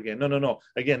and over again. No.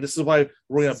 Again, this is why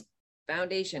we're going to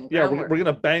foundation. Yeah, we're going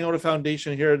to bang out a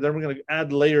foundation here. Then we're going to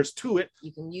add layers to it.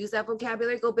 You can use that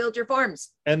vocabulary, go build your forms.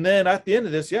 And then at the end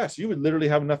of this, yes, you would literally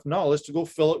have enough knowledge to go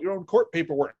fill out your own court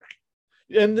paperwork.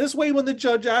 And this way, when the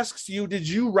judge asks you, did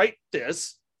you write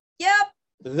this? Yep.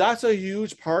 That's a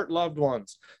huge part, loved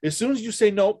ones. As soon as you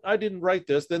say, no, I didn't write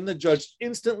this, then the judge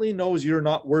instantly knows you're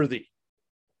not worthy.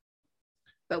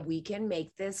 But we can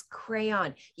make this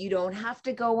crayon. You don't have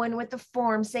to go in with the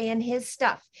form saying his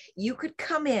stuff. You could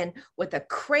come in with a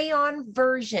crayon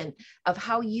version of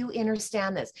how you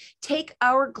understand this. Take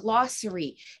our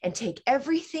glossary and take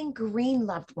everything green,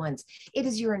 loved ones. It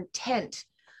is your intent.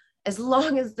 As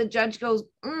long as the judge goes,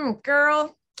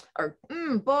 girl, or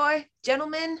boy,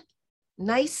 gentleman,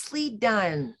 nicely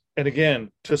done. And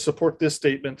again, to support this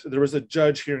statement, there was a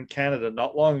judge here in Canada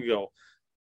not long ago,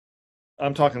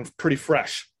 I'm talking pretty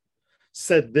fresh,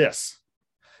 said this: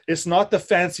 it's not the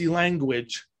fancy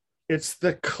language, it's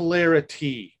the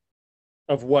clarity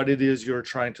of what it is you're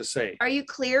trying to say. Are you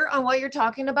clear on what you're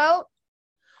talking about?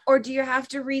 Or do you have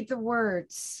to read the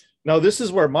words? Now, this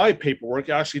is where my paperwork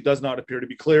actually does not appear to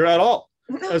be clear at all.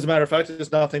 As a matter of fact,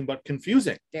 it's nothing but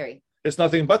confusing. Very. It's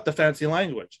nothing but the fancy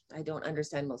language. I don't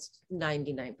understand most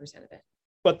 99% of it.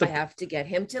 But I have to get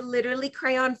him to literally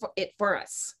crayon it for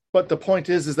us. But the point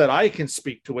is that I can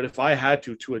speak to it if I had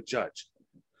to a judge.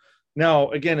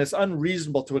 Now, again, it's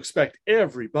unreasonable to expect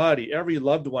everybody, every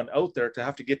loved one out there to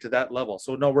have to get to that level.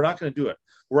 So no, we're not going to do it.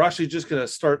 We're actually just going to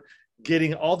start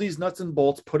getting all these nuts and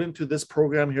bolts put into this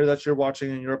program here that you're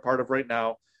watching and you're a part of right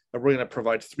now. And we're going to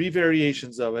provide 3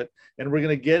 variations of it. And we're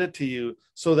going to get it to you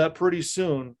so that pretty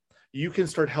soon you can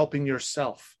start helping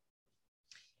yourself.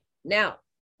 Now,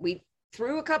 we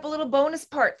threw a couple little bonus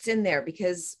parts in there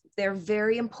because they're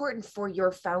very important for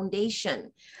your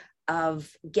foundation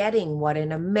of getting what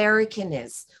an American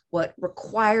is, what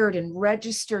required and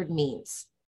registered means.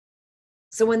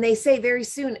 So when they say very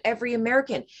soon, every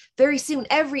American, very soon,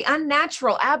 every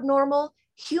unnatural, abnormal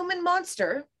human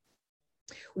monster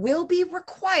will be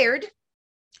required,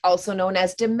 also known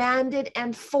as demanded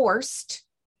and forced,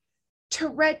 to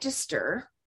register,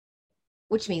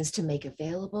 which means to make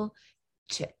available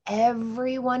to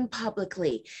everyone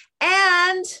publicly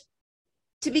and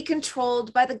to be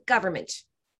controlled by the government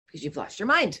because you've lost your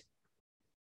mind.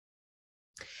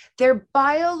 Their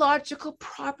biological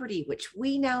property, which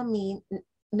we now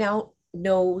know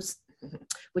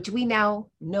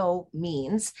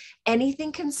means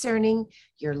anything concerning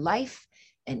your life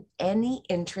and any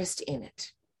interest in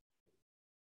it.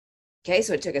 Okay,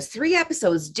 so it took us 3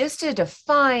 episodes just to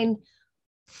define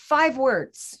 5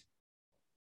 words.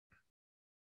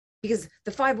 Because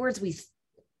the 5 words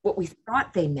what we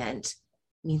thought they meant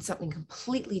means something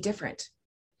completely different.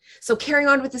 So carrying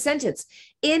on with the sentence,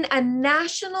 in a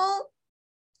national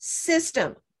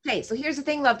system. Okay, so here's the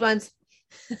thing, loved ones.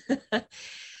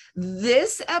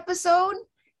 This episode,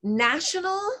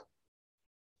 national,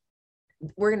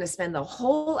 we're going to spend the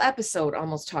whole episode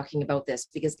almost talking about this,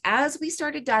 because as we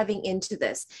started diving into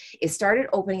this, it started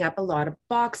opening up a lot of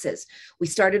boxes. We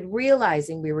started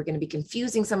realizing we were going to be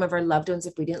confusing some of our loved ones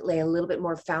if we didn't lay a little bit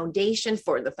more foundation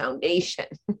for the foundation.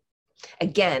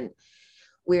 Again,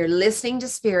 we're listening to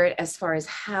Spirit as far as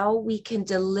how we can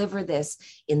deliver this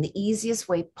in the easiest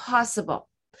way possible.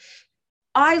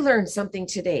 I learned something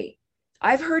today.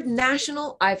 I've heard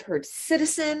national, I've heard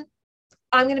citizen.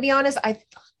 I'm going to be honest, I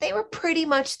thought they were pretty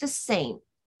much the same.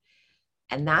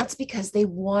 And that's because they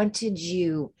wanted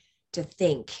you to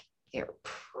think they're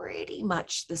pretty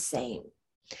much the same.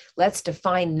 Let's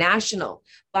define national.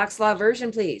 Black's Law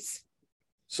version, please.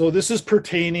 So this is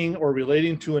pertaining or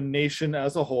relating to a nation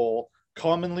as a whole,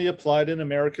 commonly applied in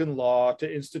American law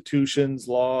to institutions,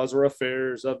 laws, or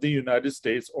affairs of the United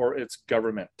States or its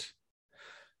government.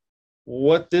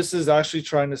 What this is actually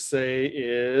trying to say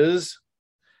is,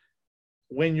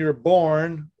 when you're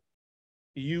born,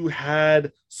 you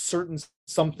had certain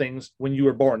somethings when you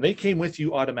were born. They came with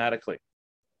you automatically.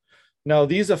 Now,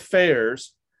 these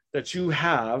affairs that you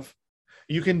have,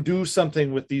 you can do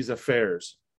something with these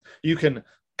affairs. You can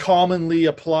commonly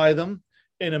apply them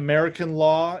in American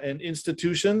law and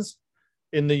institutions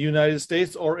in the United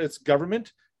States or its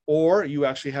government, or you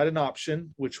actually had an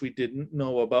option, which we didn't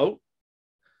know about.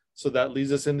 So that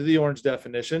leads us into the orange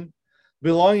definition.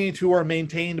 Belonging to or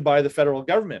maintained by the federal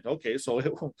government. Okay, so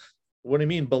what do you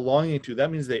mean belonging to?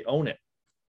 That means they own it.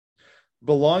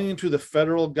 Belonging to the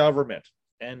federal government,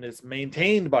 and it's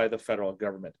maintained by the federal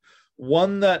government.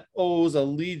 One that owes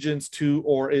allegiance to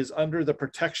or is under the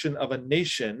protection of a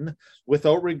nation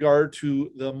without regard to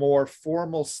the more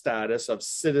formal status of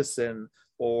citizen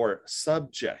or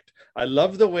subject. I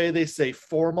love the way they say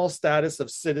formal status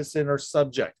of citizen or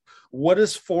subject. What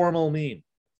does formal mean?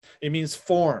 It means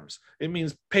forms. It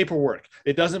means paperwork.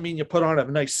 It doesn't mean you put on a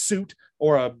nice suit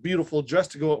or a beautiful dress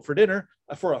to go out for dinner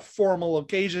for a formal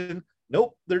occasion.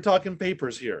 Nope, they're talking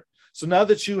papers here. So now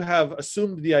that you have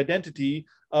assumed the identity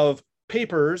of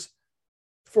papers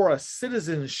for a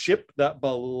citizenship that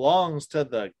belongs to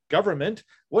the government,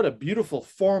 what a beautiful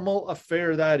formal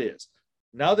affair that is.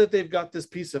 Now that they've got this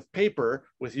piece of paper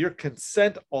with your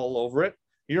consent all over it,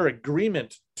 your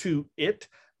agreement to it,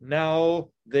 now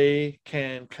they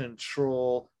can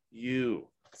control you.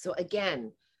 So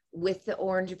again, with the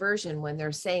orange version, when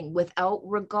they're saying without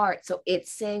regard, so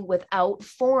it's saying without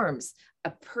forms,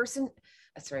 a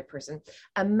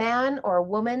man or a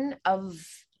woman of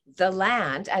the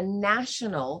land, a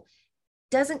national,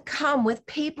 doesn't come with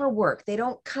paperwork. They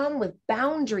don't come with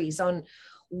boundaries on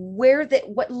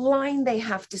what line they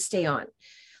have to stay on.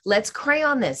 Let's cray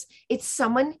on this. It's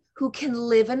someone who can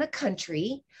live in a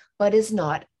country, but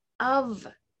not of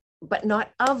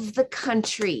the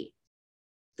country.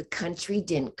 The country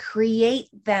didn't create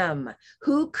them.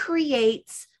 Who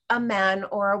creates a man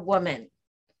or a woman?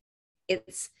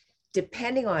 It's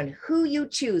depending on who you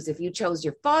choose. If you chose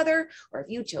your father, or if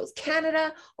you chose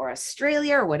Canada or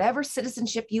Australia or whatever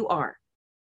citizenship you are.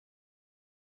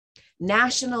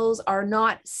 Nationals are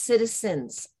not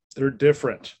citizens. They're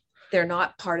different. They're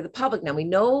not part of the public. Now, we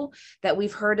know that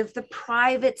we've heard of the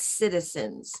private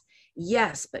citizens.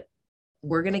 Yes, but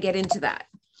we're going to get into that.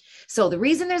 So the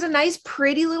reason there's a nice,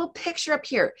 pretty little picture up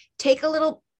here, take a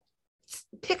little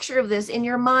picture of this in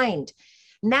your mind.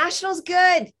 National's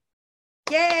good.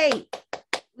 Yay.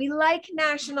 We like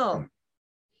national.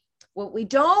 What we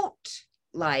don't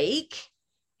like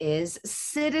is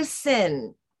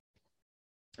citizen.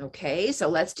 Okay, so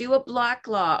let's do a Black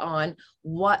Law on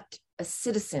what a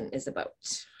citizen is about.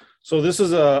 So this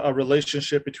is a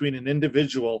relationship between an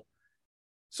individual.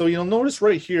 So you'll notice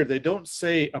right here, they don't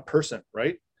say a person,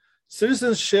 right?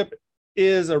 Citizenship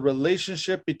is a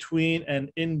relationship between an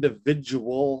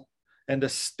individual and a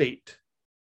state.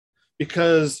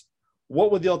 Because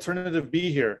what would the alternative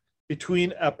be here?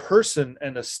 Between a person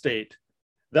and a state,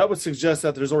 that would suggest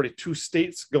that there's already two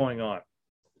states going on.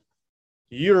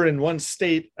 You're in one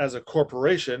state as a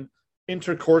corporation,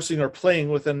 intercoursing or playing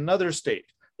with another state.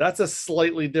 That's a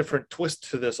slightly different twist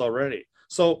to this already.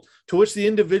 So, to which the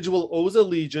individual owes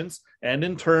allegiance and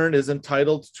in turn is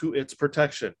entitled to its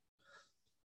protection.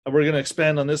 And we're going to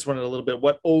expand on this one a little bit.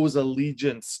 What owes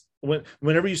allegiance?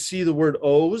 Whenever you see the word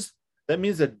owes, that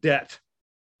means a debt.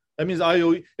 That means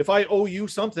if I owe you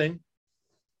something,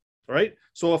 right?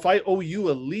 So if I owe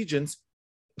you allegiance,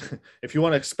 if you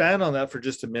want to expand on that for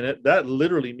just a minute, that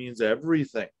literally means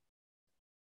everything.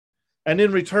 And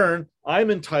in return,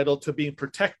 I'm entitled to being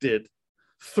protected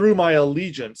through my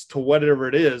allegiance to whatever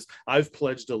it is I've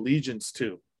pledged allegiance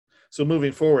to. So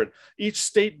moving forward, each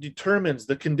state determines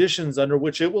the conditions under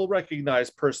which it will recognize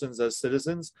persons as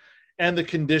citizens and the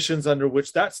conditions under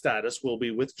which that status will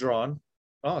be withdrawn.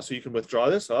 Oh, so you can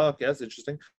withdraw this? Oh, okay, that's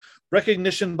interesting.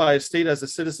 Recognition by a state as a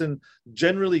citizen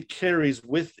generally carries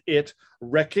with it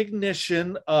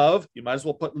recognition of, you might as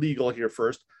well put legal here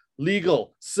first,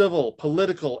 legal, civil,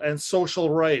 political, and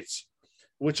social rights,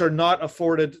 which are not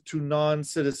afforded to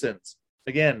non-citizens.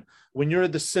 Again, when you're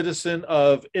the citizen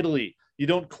of Italy, you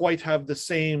don't quite have the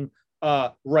same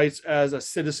rights as a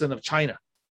citizen of China.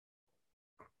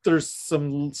 There's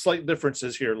some slight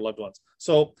differences here, loved ones.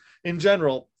 So in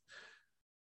general,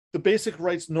 the basic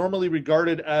rights normally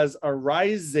regarded as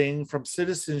arising from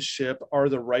citizenship are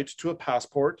the right to a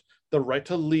passport, the right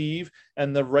to leave,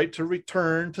 and the right to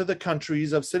return to the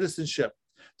countries of citizenship,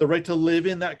 the right to live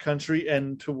in that country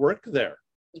and to work there.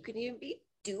 You can even be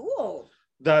dual.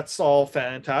 That's all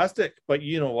fantastic. But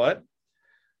you know what?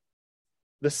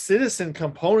 The citizen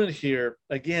component here,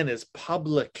 again, is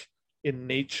public in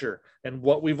nature. And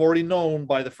what we've already known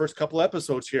by the first couple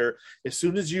episodes here, as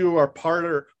soon as you are part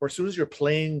or as soon as you're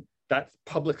playing that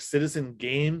public citizen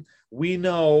game, we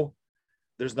know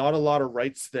there's not a lot of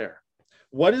rights there.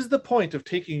 What is the point of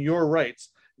taking your rights,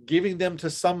 giving them to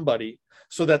somebody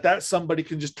so that somebody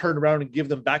can just turn around and give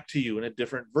them back to you in a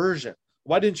different version?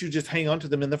 Why didn't you just hang on to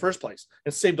them in the first place?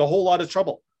 It saved a whole lot of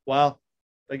trouble. Well,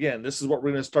 again, this is what we're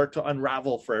going to start to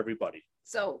unravel for everybody.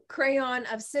 So crayon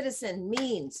of citizen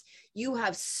means you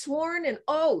have sworn an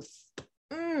oath.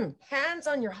 Hands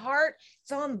on your heart.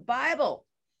 It's on the Bible.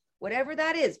 Whatever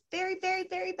that is. Very, very,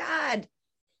 very bad.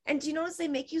 And do you notice they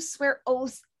make you swear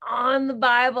oaths on the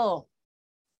Bible?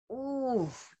 Ooh,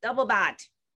 double bad.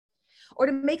 Or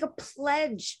to make a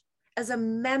pledge as a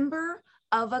member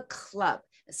of a club.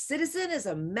 A citizen is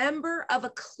a member of a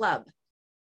club.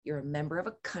 You're a member of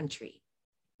a country.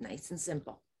 Nice and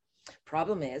simple.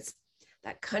 Problem is,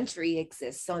 that country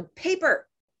exists on paper,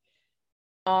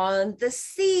 on the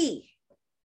sea,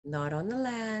 not on the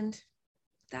land.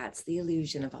 That's the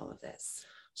illusion of all of this.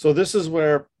 So this is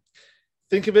where,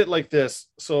 think of it like this.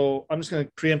 So I'm just going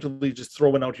to preemptively just throw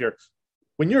one out here.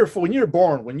 When you're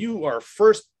born, when you are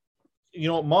first,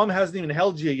 mom hasn't even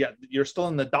held you yet. You're still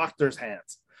in the doctor's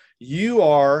hands. You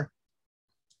are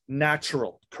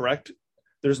natural, correct?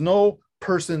 There's no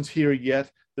persons here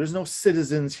yet. There's no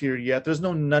citizens here yet. There's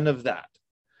none of that.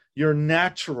 You're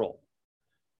natural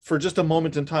for just a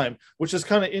moment in time, which is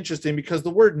kind of interesting because the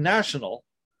word national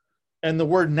and the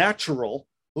word natural,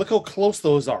 look how close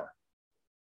those are.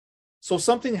 So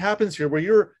something happens here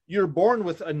where you're born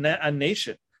with a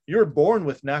nation. You're born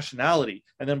with nationality.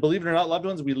 And then, believe it or not, loved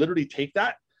ones, we literally take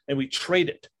that and we trade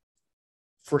it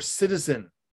for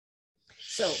citizen.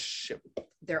 So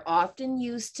they're often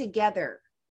used together.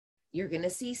 You're going to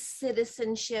see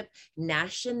citizenship,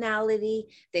 nationality.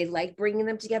 They like bringing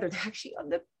them together. They're actually on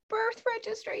the birth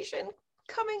registration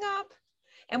coming up.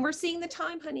 And we're seeing the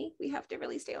time, honey. We have to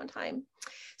really stay on time.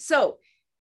 So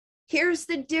here's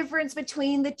the difference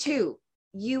between the two.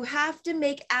 You have to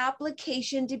make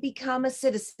application to become a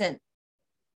citizen.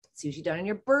 It's usually done in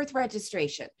your birth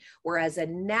registration. Whereas a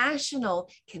national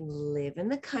can live in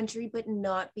the country, but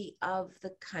not be of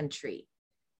the country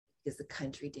because the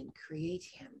country didn't create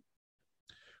him.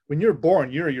 When you're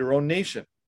born, you're your own nation.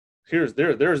 There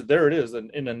it is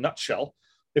in a nutshell.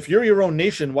 If you're your own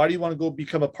nation, why do you want to go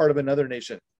become a part of another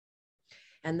nation?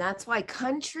 And that's why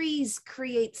countries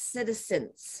create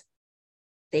citizens.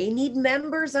 They need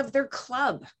members of their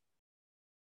club.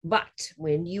 But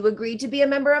when you agree to be a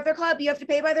member of their club, you have to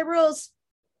pay by their rules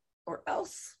or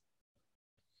else.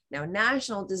 Now,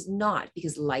 national does not,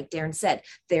 because like Darren said,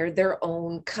 they're their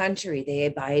own country. They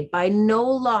abide by no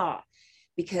law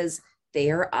because they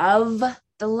are of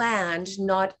the land,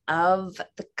 not of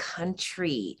the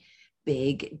country.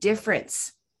 Big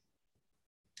difference.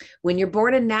 When you're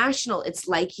born a national, it's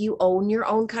like you own your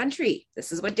own country.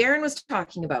 This is what Darren was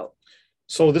talking about.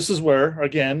 So this is where,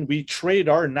 again, we trade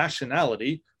our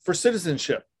nationality for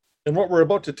citizenship. And what we're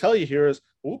about to tell you here is,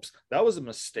 oops, that was a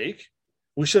mistake.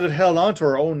 We should have held on to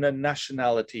our own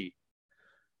nationality.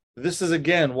 This is,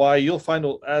 again, why you'll find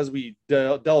as we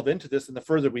delve into this and the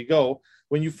further we go,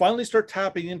 when you finally start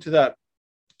tapping into that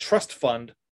trust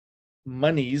fund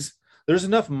monies, there's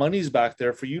enough monies back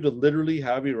there for you to literally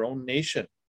have your own nation.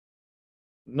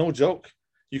 No joke.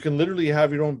 You can literally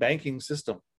have your own banking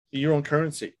system, your own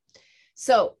currency.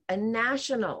 So a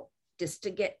national, just to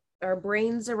get our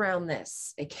brains around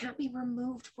this, it can't be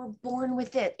removed. We're born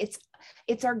with it.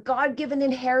 It's our God-given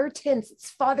inheritance.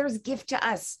 It's Father's gift to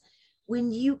us.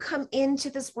 When you come into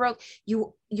this world,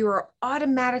 you're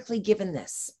automatically given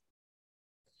this.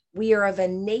 We are of a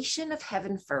nation of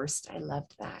heaven first. I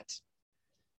loved that.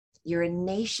 You're a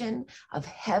nation of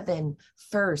heaven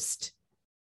first.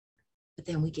 But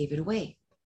then we gave it away.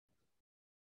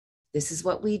 This is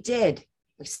what we did.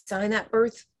 We signed that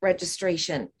birth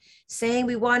registration saying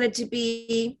we wanted to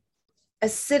be a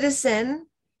citizen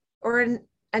or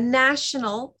a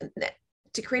national,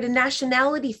 to create a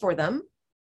nationality for them.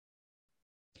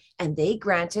 And they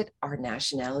granted our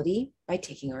nationality by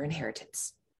taking our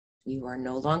inheritance. You are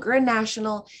no longer a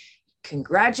national.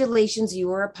 Congratulations,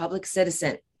 you are a public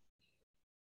citizen.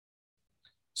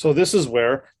 So this is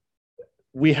where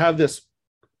we have this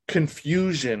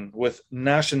confusion with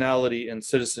nationality and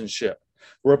citizenship.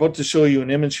 We're about to show you an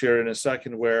image here in a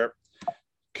second where,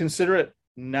 consider it,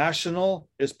 national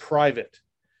is private.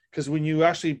 Because when you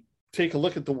actually take a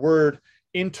look at the word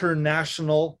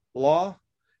international law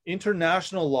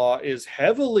is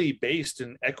heavily based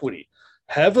in equity,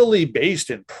 heavily based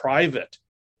in private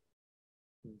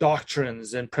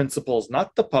doctrines and principles,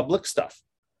 not the public stuff.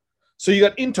 So you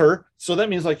got inter, so that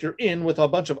means like you're in with a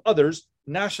bunch of others,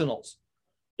 nationals,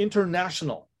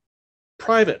 international,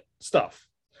 private stuff.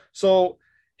 So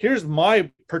here's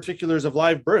my particulars of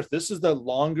live birth. This is the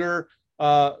longer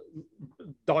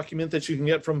document that you can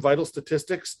get from Vital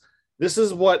Statistics. This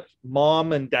is what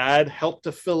mom and dad helped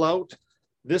to fill out.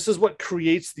 This is what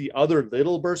creates the other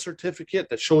little birth certificate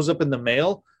that shows up in the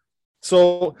mail.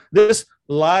 So this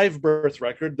live birth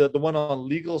record, the one on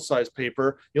legal size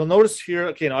paper, you'll notice here,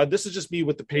 okay, now this is just me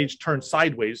with the page turned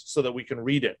sideways so that we can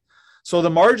read it. So the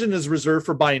margin is reserved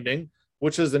for binding,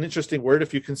 which is an interesting word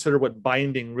if you consider what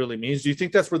binding really means. Do you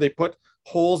think that's where they put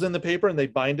holes in the paper and they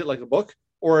bind it like a book?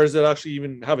 Or does it actually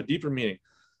even have a deeper meaning?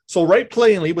 So write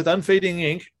plainly with unfading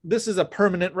ink, this is a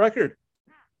permanent record.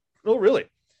 Oh, really?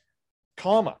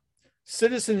 Comma.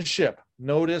 Citizenship.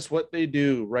 Notice what they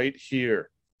do right here.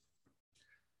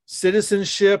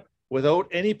 Citizenship, without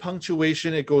any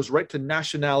punctuation, it goes right to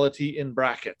nationality in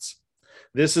brackets.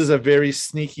 This is a very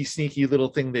sneaky little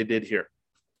thing they did here.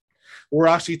 We're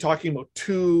actually talking about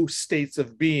two states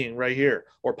of being right here,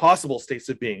 or possible states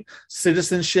of being.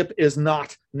 Citizenship is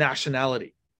not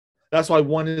nationality. That's why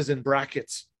one is in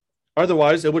brackets.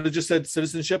 Otherwise, it would have just said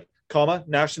citizenship, comma,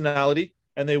 nationality,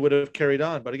 and they would have carried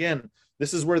on. But again,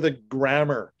 this is where the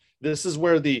grammar, this is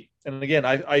where and again,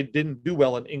 I didn't do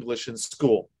well in English in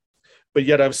school, but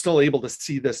yet I'm still able to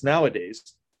see this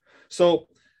nowadays. So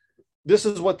this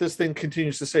is what this thing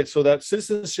continues to say. So that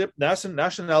citizenship,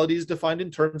 nationality is defined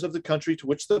in terms of the country to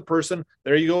which the person,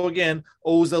 there you go again,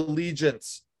 owes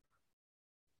allegiance.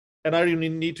 And I don't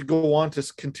even need to go on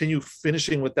to continue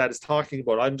finishing what that is talking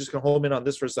about. I'm just going to home in on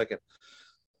this for a second.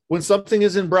 When something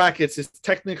is in brackets, it's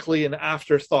technically an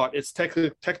afterthought. It's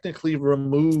technically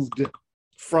removed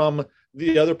from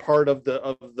the other part of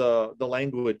the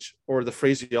language or the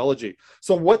phraseology.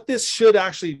 So what this should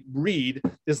actually read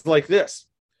is like this.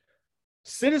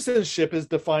 Citizenship is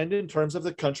defined in terms of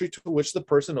the country to which the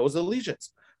person owes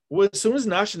allegiance. Well, as soon as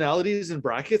nationality is in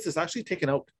brackets, it's actually taken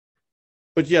out.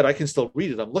 But yet I can still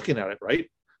read it. I'm looking at it, right?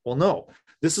 Well, no.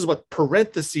 This is what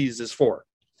parentheses is for.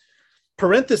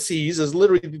 Parentheses is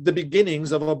literally the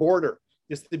beginnings of a border.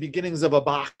 It's the beginnings of a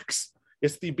box.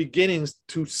 It's the beginnings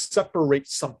to separate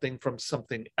something from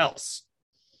something else.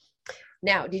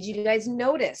 Now, did you guys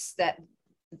notice that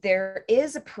there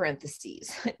is a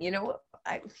parentheses? You know,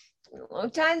 a long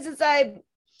time since I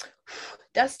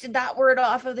dusted that word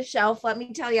off of the shelf, let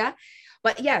me tell you.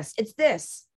 But yes, it's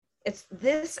this. It's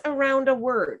this around a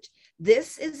word.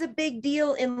 This is a big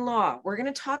deal in law. We're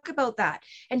going to talk about that.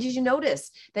 And did you notice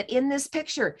that in this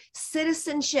picture,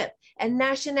 citizenship and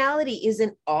nationality is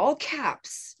in all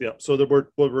caps? Yeah. So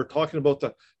we're talking about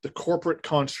the corporate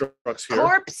constructs here.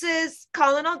 Corpses,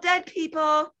 calling all dead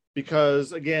people.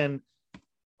 Because again,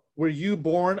 were you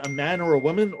born a man or a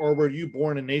woman, or were you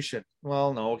born a nation?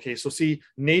 Well, no. Okay. So see,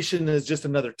 nation is just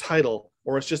another title,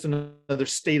 or it's just another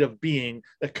state of being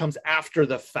that comes after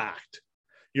the fact.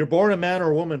 You're born a man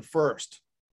or a woman first.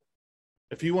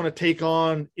 If you want to take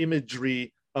on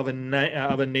imagery of a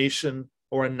nation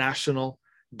or a national,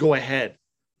 go ahead.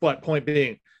 But point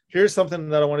being, here's something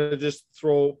that I wanted to just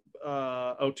throw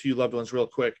out to you, loved ones, real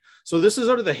quick. So this is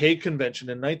out of the Hague Convention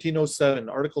in 1907,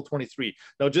 Article 23.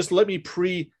 Now, just let me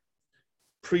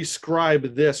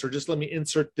prescribe this, or just let me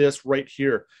insert this right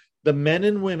here. The men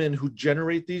and women who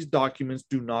generate these documents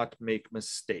do not make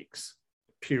mistakes,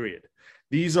 period.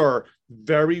 These are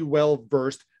very well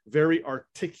versed, very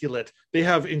articulate. They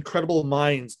have incredible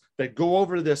minds that go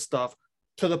over this stuff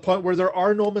to the point where there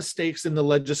are no mistakes in the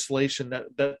legislation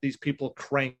that these people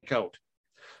crank out.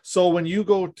 So when you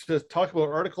go to talk about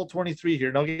Article 23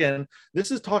 here, now again,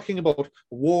 this is talking about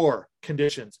war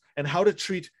conditions and how to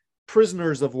treat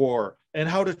prisoners of war and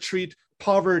how to treat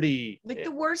poverty. Like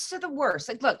the worst of the worst.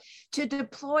 Like, look, to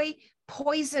deploy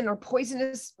poison or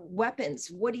poisonous weapons.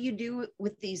 What do you do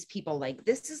with these people? Like,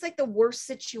 this is like the worst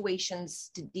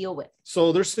situations to deal with.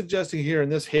 So they're suggesting here in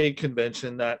this Hague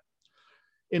Convention that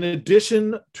in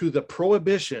addition to the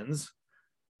prohibitions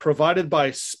provided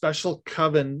by special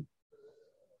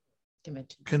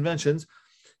conventions,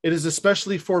 it is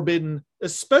especially forbidden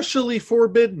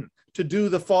to do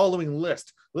the following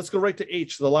list. Let's go right to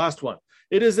H, the last one.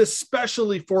 It is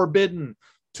especially forbidden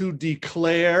to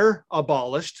declare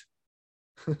abolished,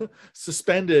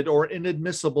 suspended, or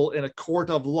inadmissible in a court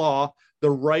of law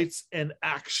the rights and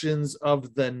actions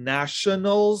of the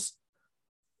nationals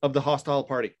of the hostile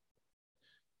party.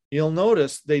 You'll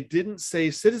notice they didn't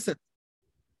say citizens.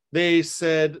 They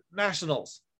said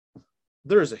nationals.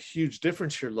 There is a huge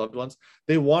difference here, loved ones.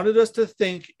 They wanted us to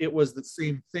think it was the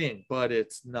same thing, but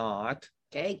it's not.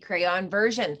 Okay, crayon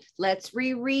version. Let's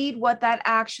reread what that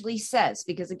actually says.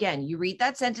 Because again, you read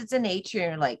that sentence in H and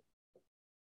you're like,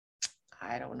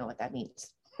 I don't know what that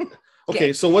means.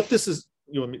 Okay, so what this is,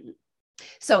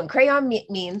 so in crayon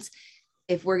means,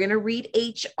 if we're going to read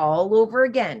H all over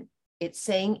again, it's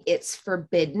saying it's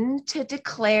forbidden to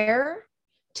declare,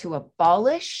 to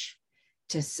abolish,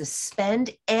 to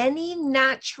suspend any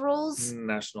nationals'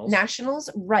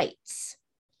 rights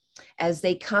as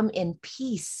they come in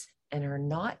peace and are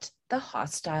not the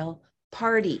hostile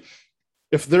party.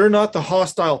 If they're not the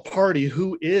hostile party,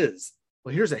 who is?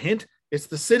 Well, here's a hint. It's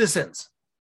the citizens.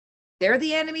 They're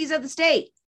the enemies of the state.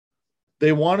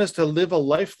 They want us to live a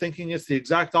life thinking it's the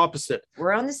exact opposite.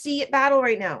 We're on the sea at battle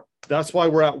right now. That's why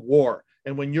we're at war.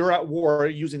 And when you're at war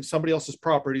using somebody else's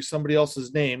property, somebody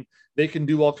else's name, they can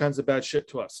do all kinds of bad shit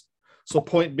to us. So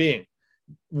point being,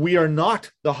 we are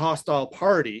not the hostile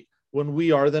party when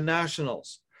we are the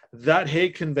nationals. That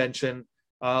Hague Convention,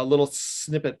 little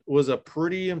snippet, was a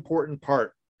pretty important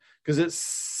part because it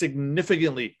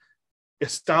significantly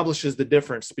establishes the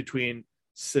difference between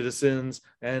citizens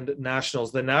and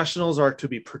nationals. The nationals are to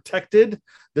be protected.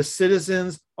 The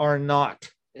citizens are not.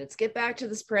 Let's get back to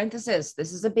this parenthesis.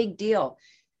 This is a big deal.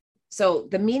 So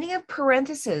the meaning of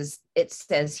parenthesis, it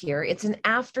says here, it's an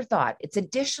afterthought. It's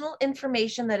additional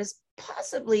information that is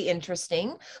possibly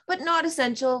interesting, but not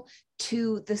essential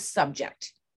to the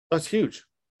subject. That's huge.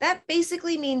 That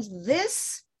basically means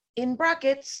this, in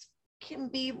brackets, can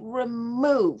be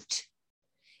removed.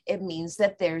 It means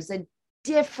that there's a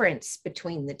difference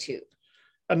between the two.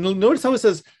 And notice how it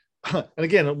says, and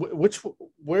again,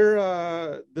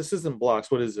 this isn't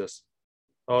blocks. What is this?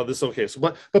 Oh, this, okay. So,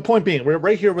 but point being, we're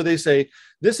right here where they say,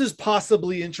 this is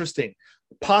possibly interesting.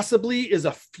 Possibly is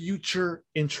a future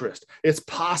interest. It's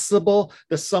possible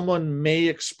that someone may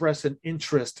express an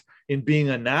interest in being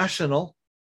a national.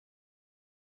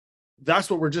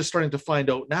 That's what we're just starting to find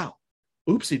out now.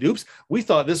 Oopsie doops. We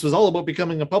thought this was all about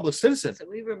becoming a public citizen. So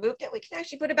we removed it. We can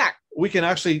actually put it back. We can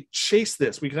actually chase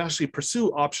this. We can actually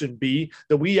pursue option B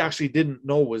that we actually didn't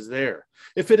know was there.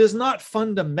 If it is not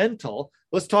fundamental,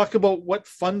 let's talk about what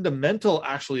fundamental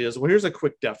actually is. Well, here's a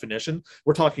quick definition.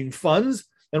 We're talking funds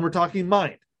and we're talking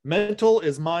mind. Mental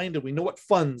is mind, and we know what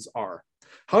funds are.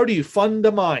 How do you fund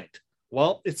a mind?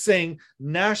 Well, it's saying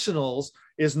nationals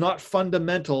is not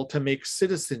fundamental to make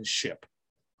citizenship.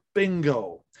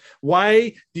 Bingo.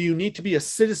 Why do you need to be a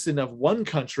citizen of one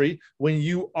country when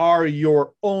you are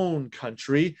your own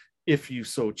country, if you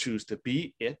so choose to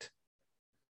be it?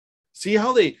 See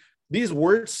how these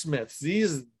wordsmiths,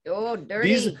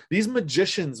 these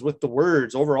magicians with the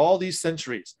words over all these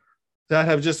centuries that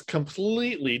have just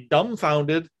completely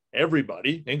dumbfounded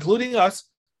everybody, including us,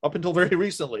 up until very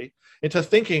recently, into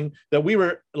thinking that we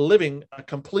were living a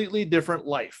completely different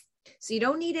life. So you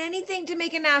don't need anything to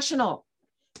make a national.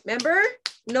 Remember?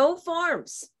 No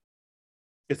forms.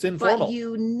 It's informal. But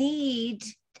you need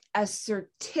a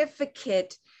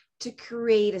certificate to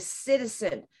create a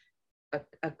citizen,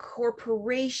 a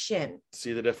corporation.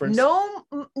 See the difference? No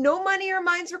money or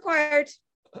minds required.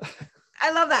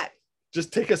 I love that.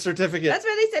 Just take a certificate. That's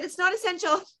why they said it's not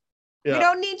essential. Yeah. We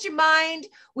don't need your mind.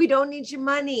 We don't need your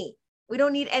money. We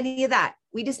don't need any of that.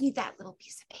 We just need that little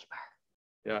piece of paper.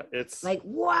 Yeah, it's like,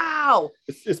 wow.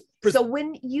 It's so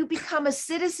when you become a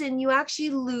citizen, you actually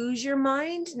lose your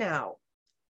mind now.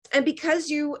 And because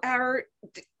you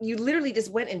literally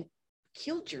just went and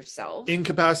killed yourself.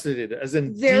 Incapacitated, as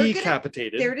in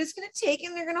decapitated. They're just going to take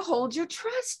and they're going to hold your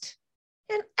trust.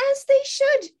 And as they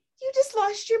should, you just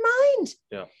lost your mind.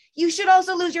 Yeah. You should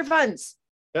also lose your funds.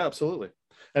 Yeah, absolutely.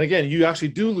 And again, you actually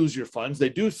do lose your funds. They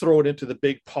do throw it into the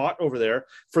big pot over there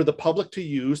for the public to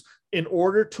use in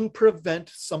order to prevent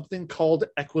something called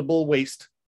equitable waste.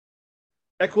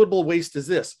 Equitable waste is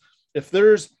this. If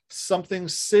there's something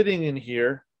sitting in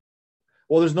here,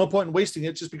 well, there's no point in wasting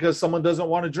it just because someone doesn't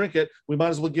want to drink it. We might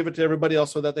as well give it to everybody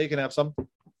else so that they can have some.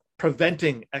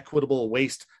 Preventing equitable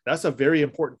waste. That's a very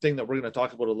important thing that we're going to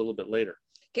talk about a little bit later.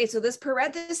 Okay, so this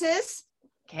parenthesis,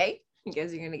 okay, you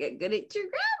guys are going to get good at your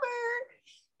grammar.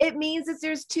 It means that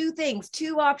there's two things,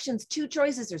 two options, two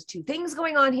choices. There's two things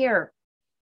going on here.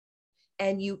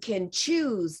 And you can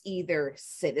choose either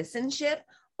citizenship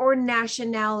or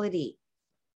nationality.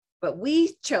 But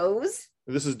we chose.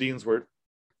 This is Dean's word.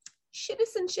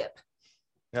 Citizenship.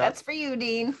 Yeah. That's for you,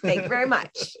 Dean. Thank you very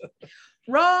much.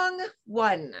 Wrong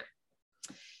one.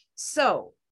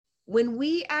 So when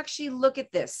we actually look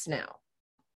at this now,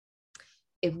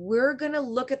 if we're going to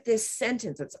look at this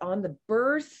sentence that's on the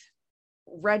birth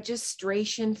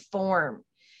registration form,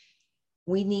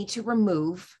 we need to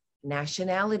remove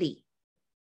nationality.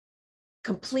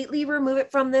 Completely remove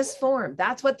it from this form.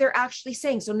 That's what they're actually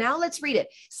saying. So now let's read it.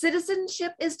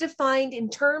 Citizenship is defined in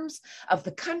terms of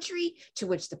the country to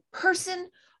which the person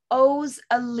owes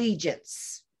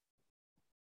allegiance.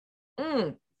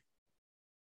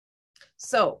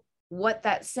 So what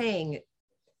that's saying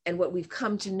and what we've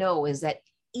come to know is that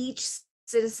each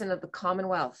citizen of the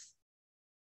Commonwealth,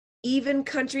 even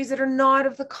countries that are not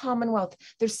of the Commonwealth,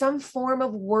 there's some form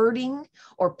of wording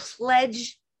or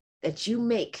pledge that you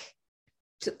make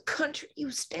to the country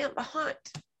you stand behind.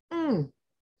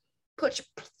 Put your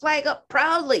flag up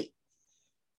proudly.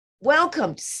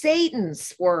 Welcome to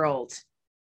Satan's world.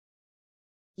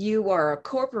 You are a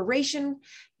corporation.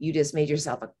 You just made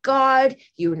yourself a god.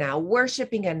 You're now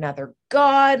worshiping another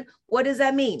god. What does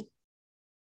that mean?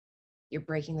 You're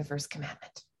breaking the first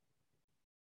commandment.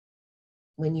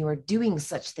 When you are doing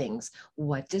such things,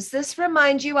 what does this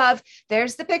remind you of?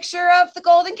 There's the picture of the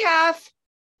golden calf,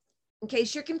 in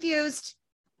case you're confused.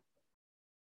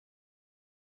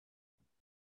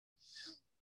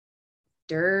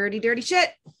 Dirty, dirty shit.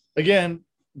 Again,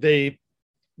 they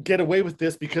get away with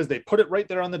this because they put it right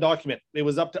there on the document. It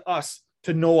was up to us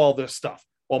to know all this stuff.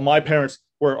 Well, my parents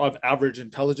were of average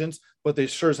intelligence, but they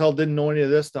sure as hell didn't know any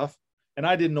of this stuff. And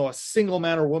I didn't know a single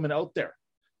man or woman out there.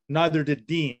 Neither did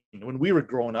Dean when we were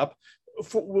growing up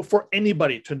for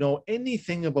anybody to know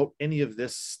anything about any of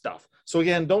this stuff. So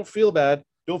again, don't feel bad.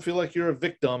 Don't feel like you're a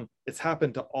victim. It's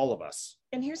happened to all of us.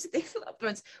 And here's the thing, loved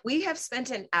ones. We have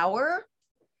spent an hour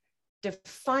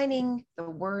defining the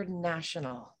word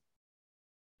national.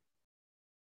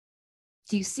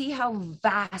 Do you see how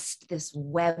vast this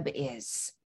web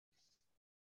is?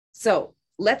 So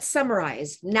let's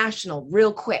summarize national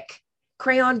real quick.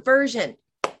 Crayon version.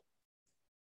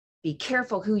 Be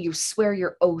careful who you swear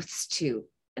your oaths to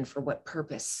and for what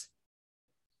purpose.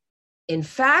 In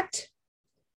fact,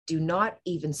 do not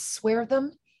even swear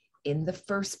them in the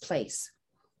first place.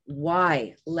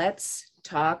 Why? Let's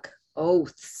talk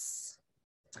oaths.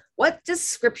 What does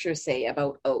scripture say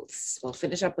about oaths? We'll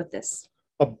finish up with this.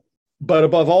 But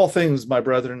above all things, my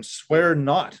brethren, swear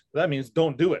not. That means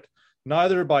don't do it.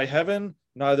 Neither by heaven,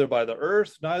 neither by the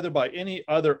earth, neither by any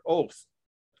other oath.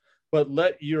 But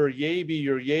let your yea be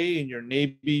your yea and your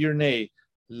nay be your nay,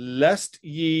 lest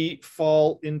ye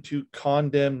fall into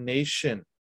condemnation.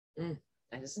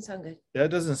 That doesn't sound good. Yeah, it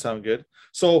doesn't sound good.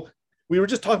 So we were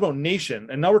just talking about nation,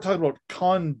 and now we're talking about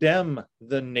condemn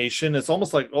the nation. It's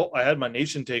almost like, oh, I had my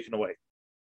nation taken away.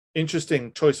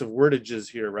 Interesting choice of wordages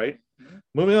here, right? Mm-hmm.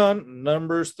 Moving on,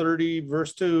 Numbers 30,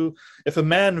 verse 2. If a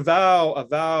man vow a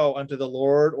vow unto the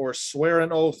Lord, or swear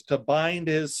an oath to bind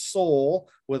his soul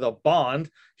with a bond,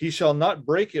 he shall not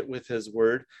break it with his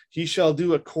word. He shall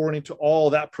do according to all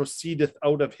that proceedeth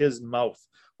out of his mouth.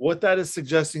 What that is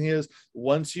suggesting is,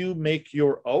 once you make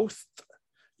your oath,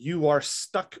 you are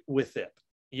stuck with it.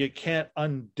 You can't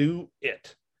undo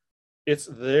it. It's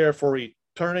there for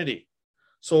eternity.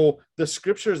 So the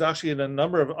scriptures actually, in a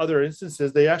number of other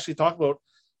instances, they actually talk about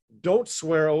don't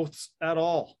swear oaths at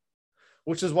all,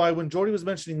 which is why when Jody was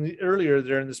mentioning earlier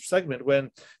there in this segment,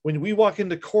 when we walk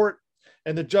into court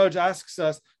and the judge asks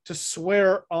us to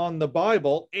swear on the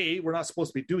Bible, we're not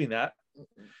supposed to be doing that.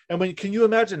 And can you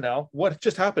imagine now what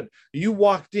just happened? You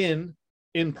walked in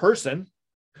person,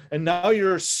 and now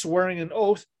you're swearing an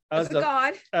oath as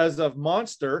a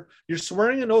monster. You're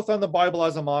swearing an oath on the Bible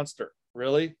as a monster.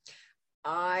 Really?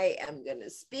 I am going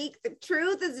to speak the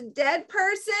truth as a dead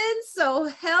person, so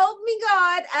help me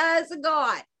God as a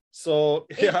God. So,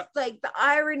 yeah. It's like the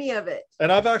irony of it.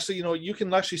 And I've actually, you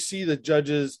can actually see the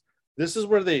judges, this is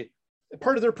where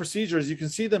part of their procedures, you can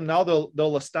see them now,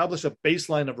 they'll establish a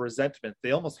baseline of resentment.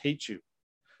 They almost hate you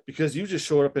because you just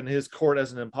showed up in his court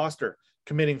as an imposter,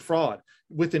 committing fraud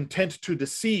with intent to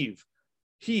deceive.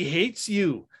 He hates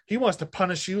you. He wants to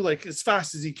punish you like as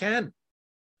fast as he can.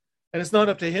 And it's not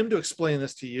up to him to explain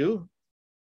this to you.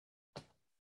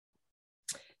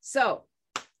 So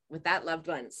with that, loved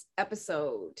ones,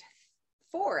 episode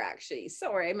 4, actually,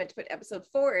 sorry, I meant to put episode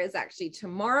 4 is actually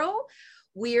tomorrow.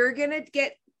 We're going to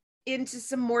get into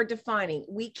some more defining.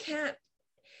 We can't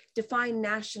define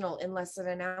national in less than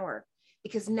an hour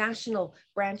because national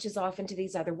branches off into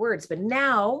these other words. But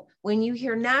now when you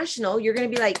hear national, you're going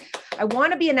to be like, I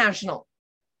want to be a national,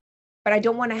 but I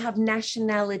don't want to have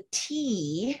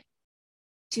nationality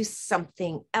to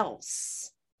something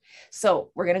else.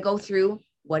 So we're going to go through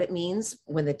what it means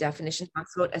when the definition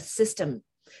talks about a system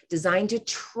designed to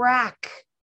track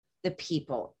the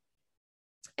people.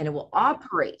 And it will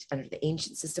operate under the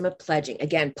ancient system of pledging.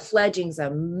 Again, pledging's a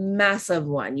massive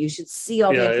one. You should see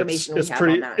all the information we have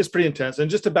on that. It's pretty intense. And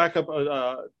just to back up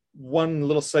one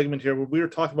little segment here, where we were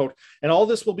talking about, and all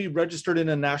this will be registered in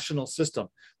a national system.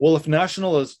 Well, if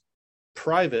national is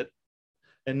private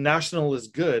and national is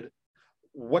good,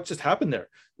 what just happened there?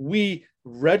 We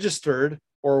registered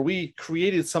or we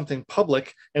created something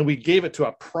public and we gave it to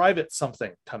a private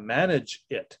something to manage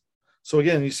it. So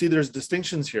again, you see there's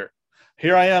distinctions here.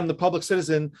 Here I am, the public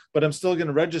citizen, but I'm still going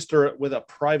to register it with a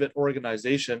private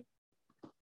organization.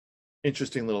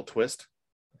 Interesting little twist.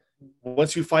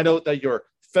 Once you find out that your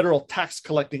federal tax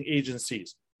collecting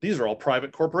agencies, these are all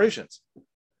private corporations.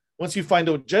 Once you find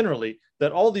out generally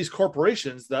that all these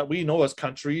corporations that we know as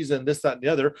countries and this, that, and the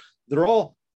other, they're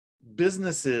all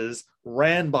businesses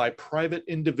ran by private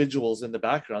individuals in the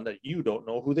background that you don't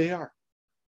know who they are.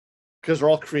 Because they're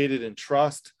all created in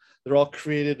trust. They're all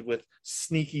created with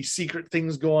sneaky secret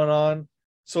things going on.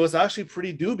 So it's actually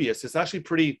pretty dubious. It's actually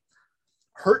pretty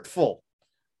hurtful.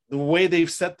 The way they've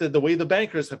set the way the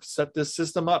bankers have set this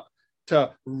system up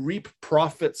to reap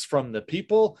profits from the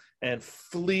people and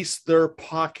fleece their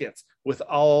pockets with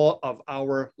all of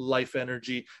our life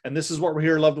energy. And this is what we're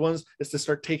here, loved ones, is to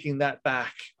start taking that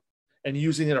back and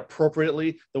using it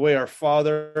appropriately the way our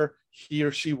Father, he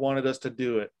or she wanted us to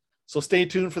do it. So stay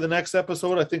tuned for the next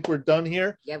episode. I think we're done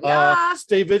here. Yeah.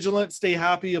 Stay vigilant, stay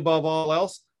happy above all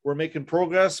else. We're making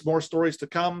progress, more stories to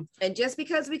come. And just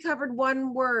because we covered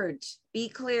one word, be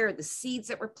clear, the seeds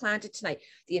that were planted tonight,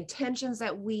 the intentions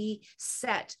that we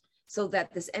set so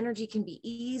that this energy can be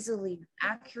easily,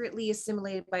 accurately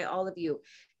assimilated by all of you.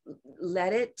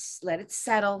 Let it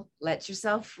settle, let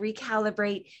yourself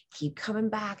recalibrate, keep coming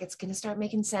back. It's going to start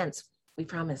making sense. We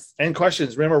promise. And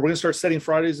questions. Remember, we're going to start setting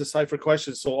Fridays aside for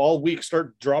questions. So all week,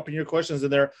 start dropping your questions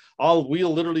in there.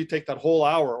 We'll literally take that whole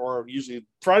hour, or usually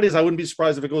Fridays, I wouldn't be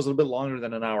surprised if it goes a little bit longer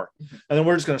than an hour. Mm-hmm. And then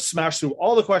we're just going to smash through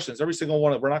all the questions, every single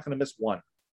one. We're not going to miss one.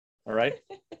 All right?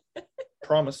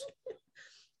 Promise.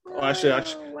 Oh, actually,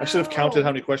 I should have counted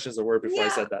how many questions there were before I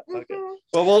said that. Okay.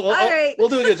 Well, we'll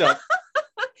do a good job.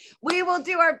 We will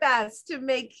do our best to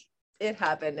make it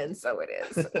happened, and so it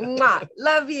is. Mwah.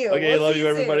 Love you. Okay, love you,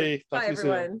 everybody. Bye,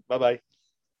 everyone. Bye-bye.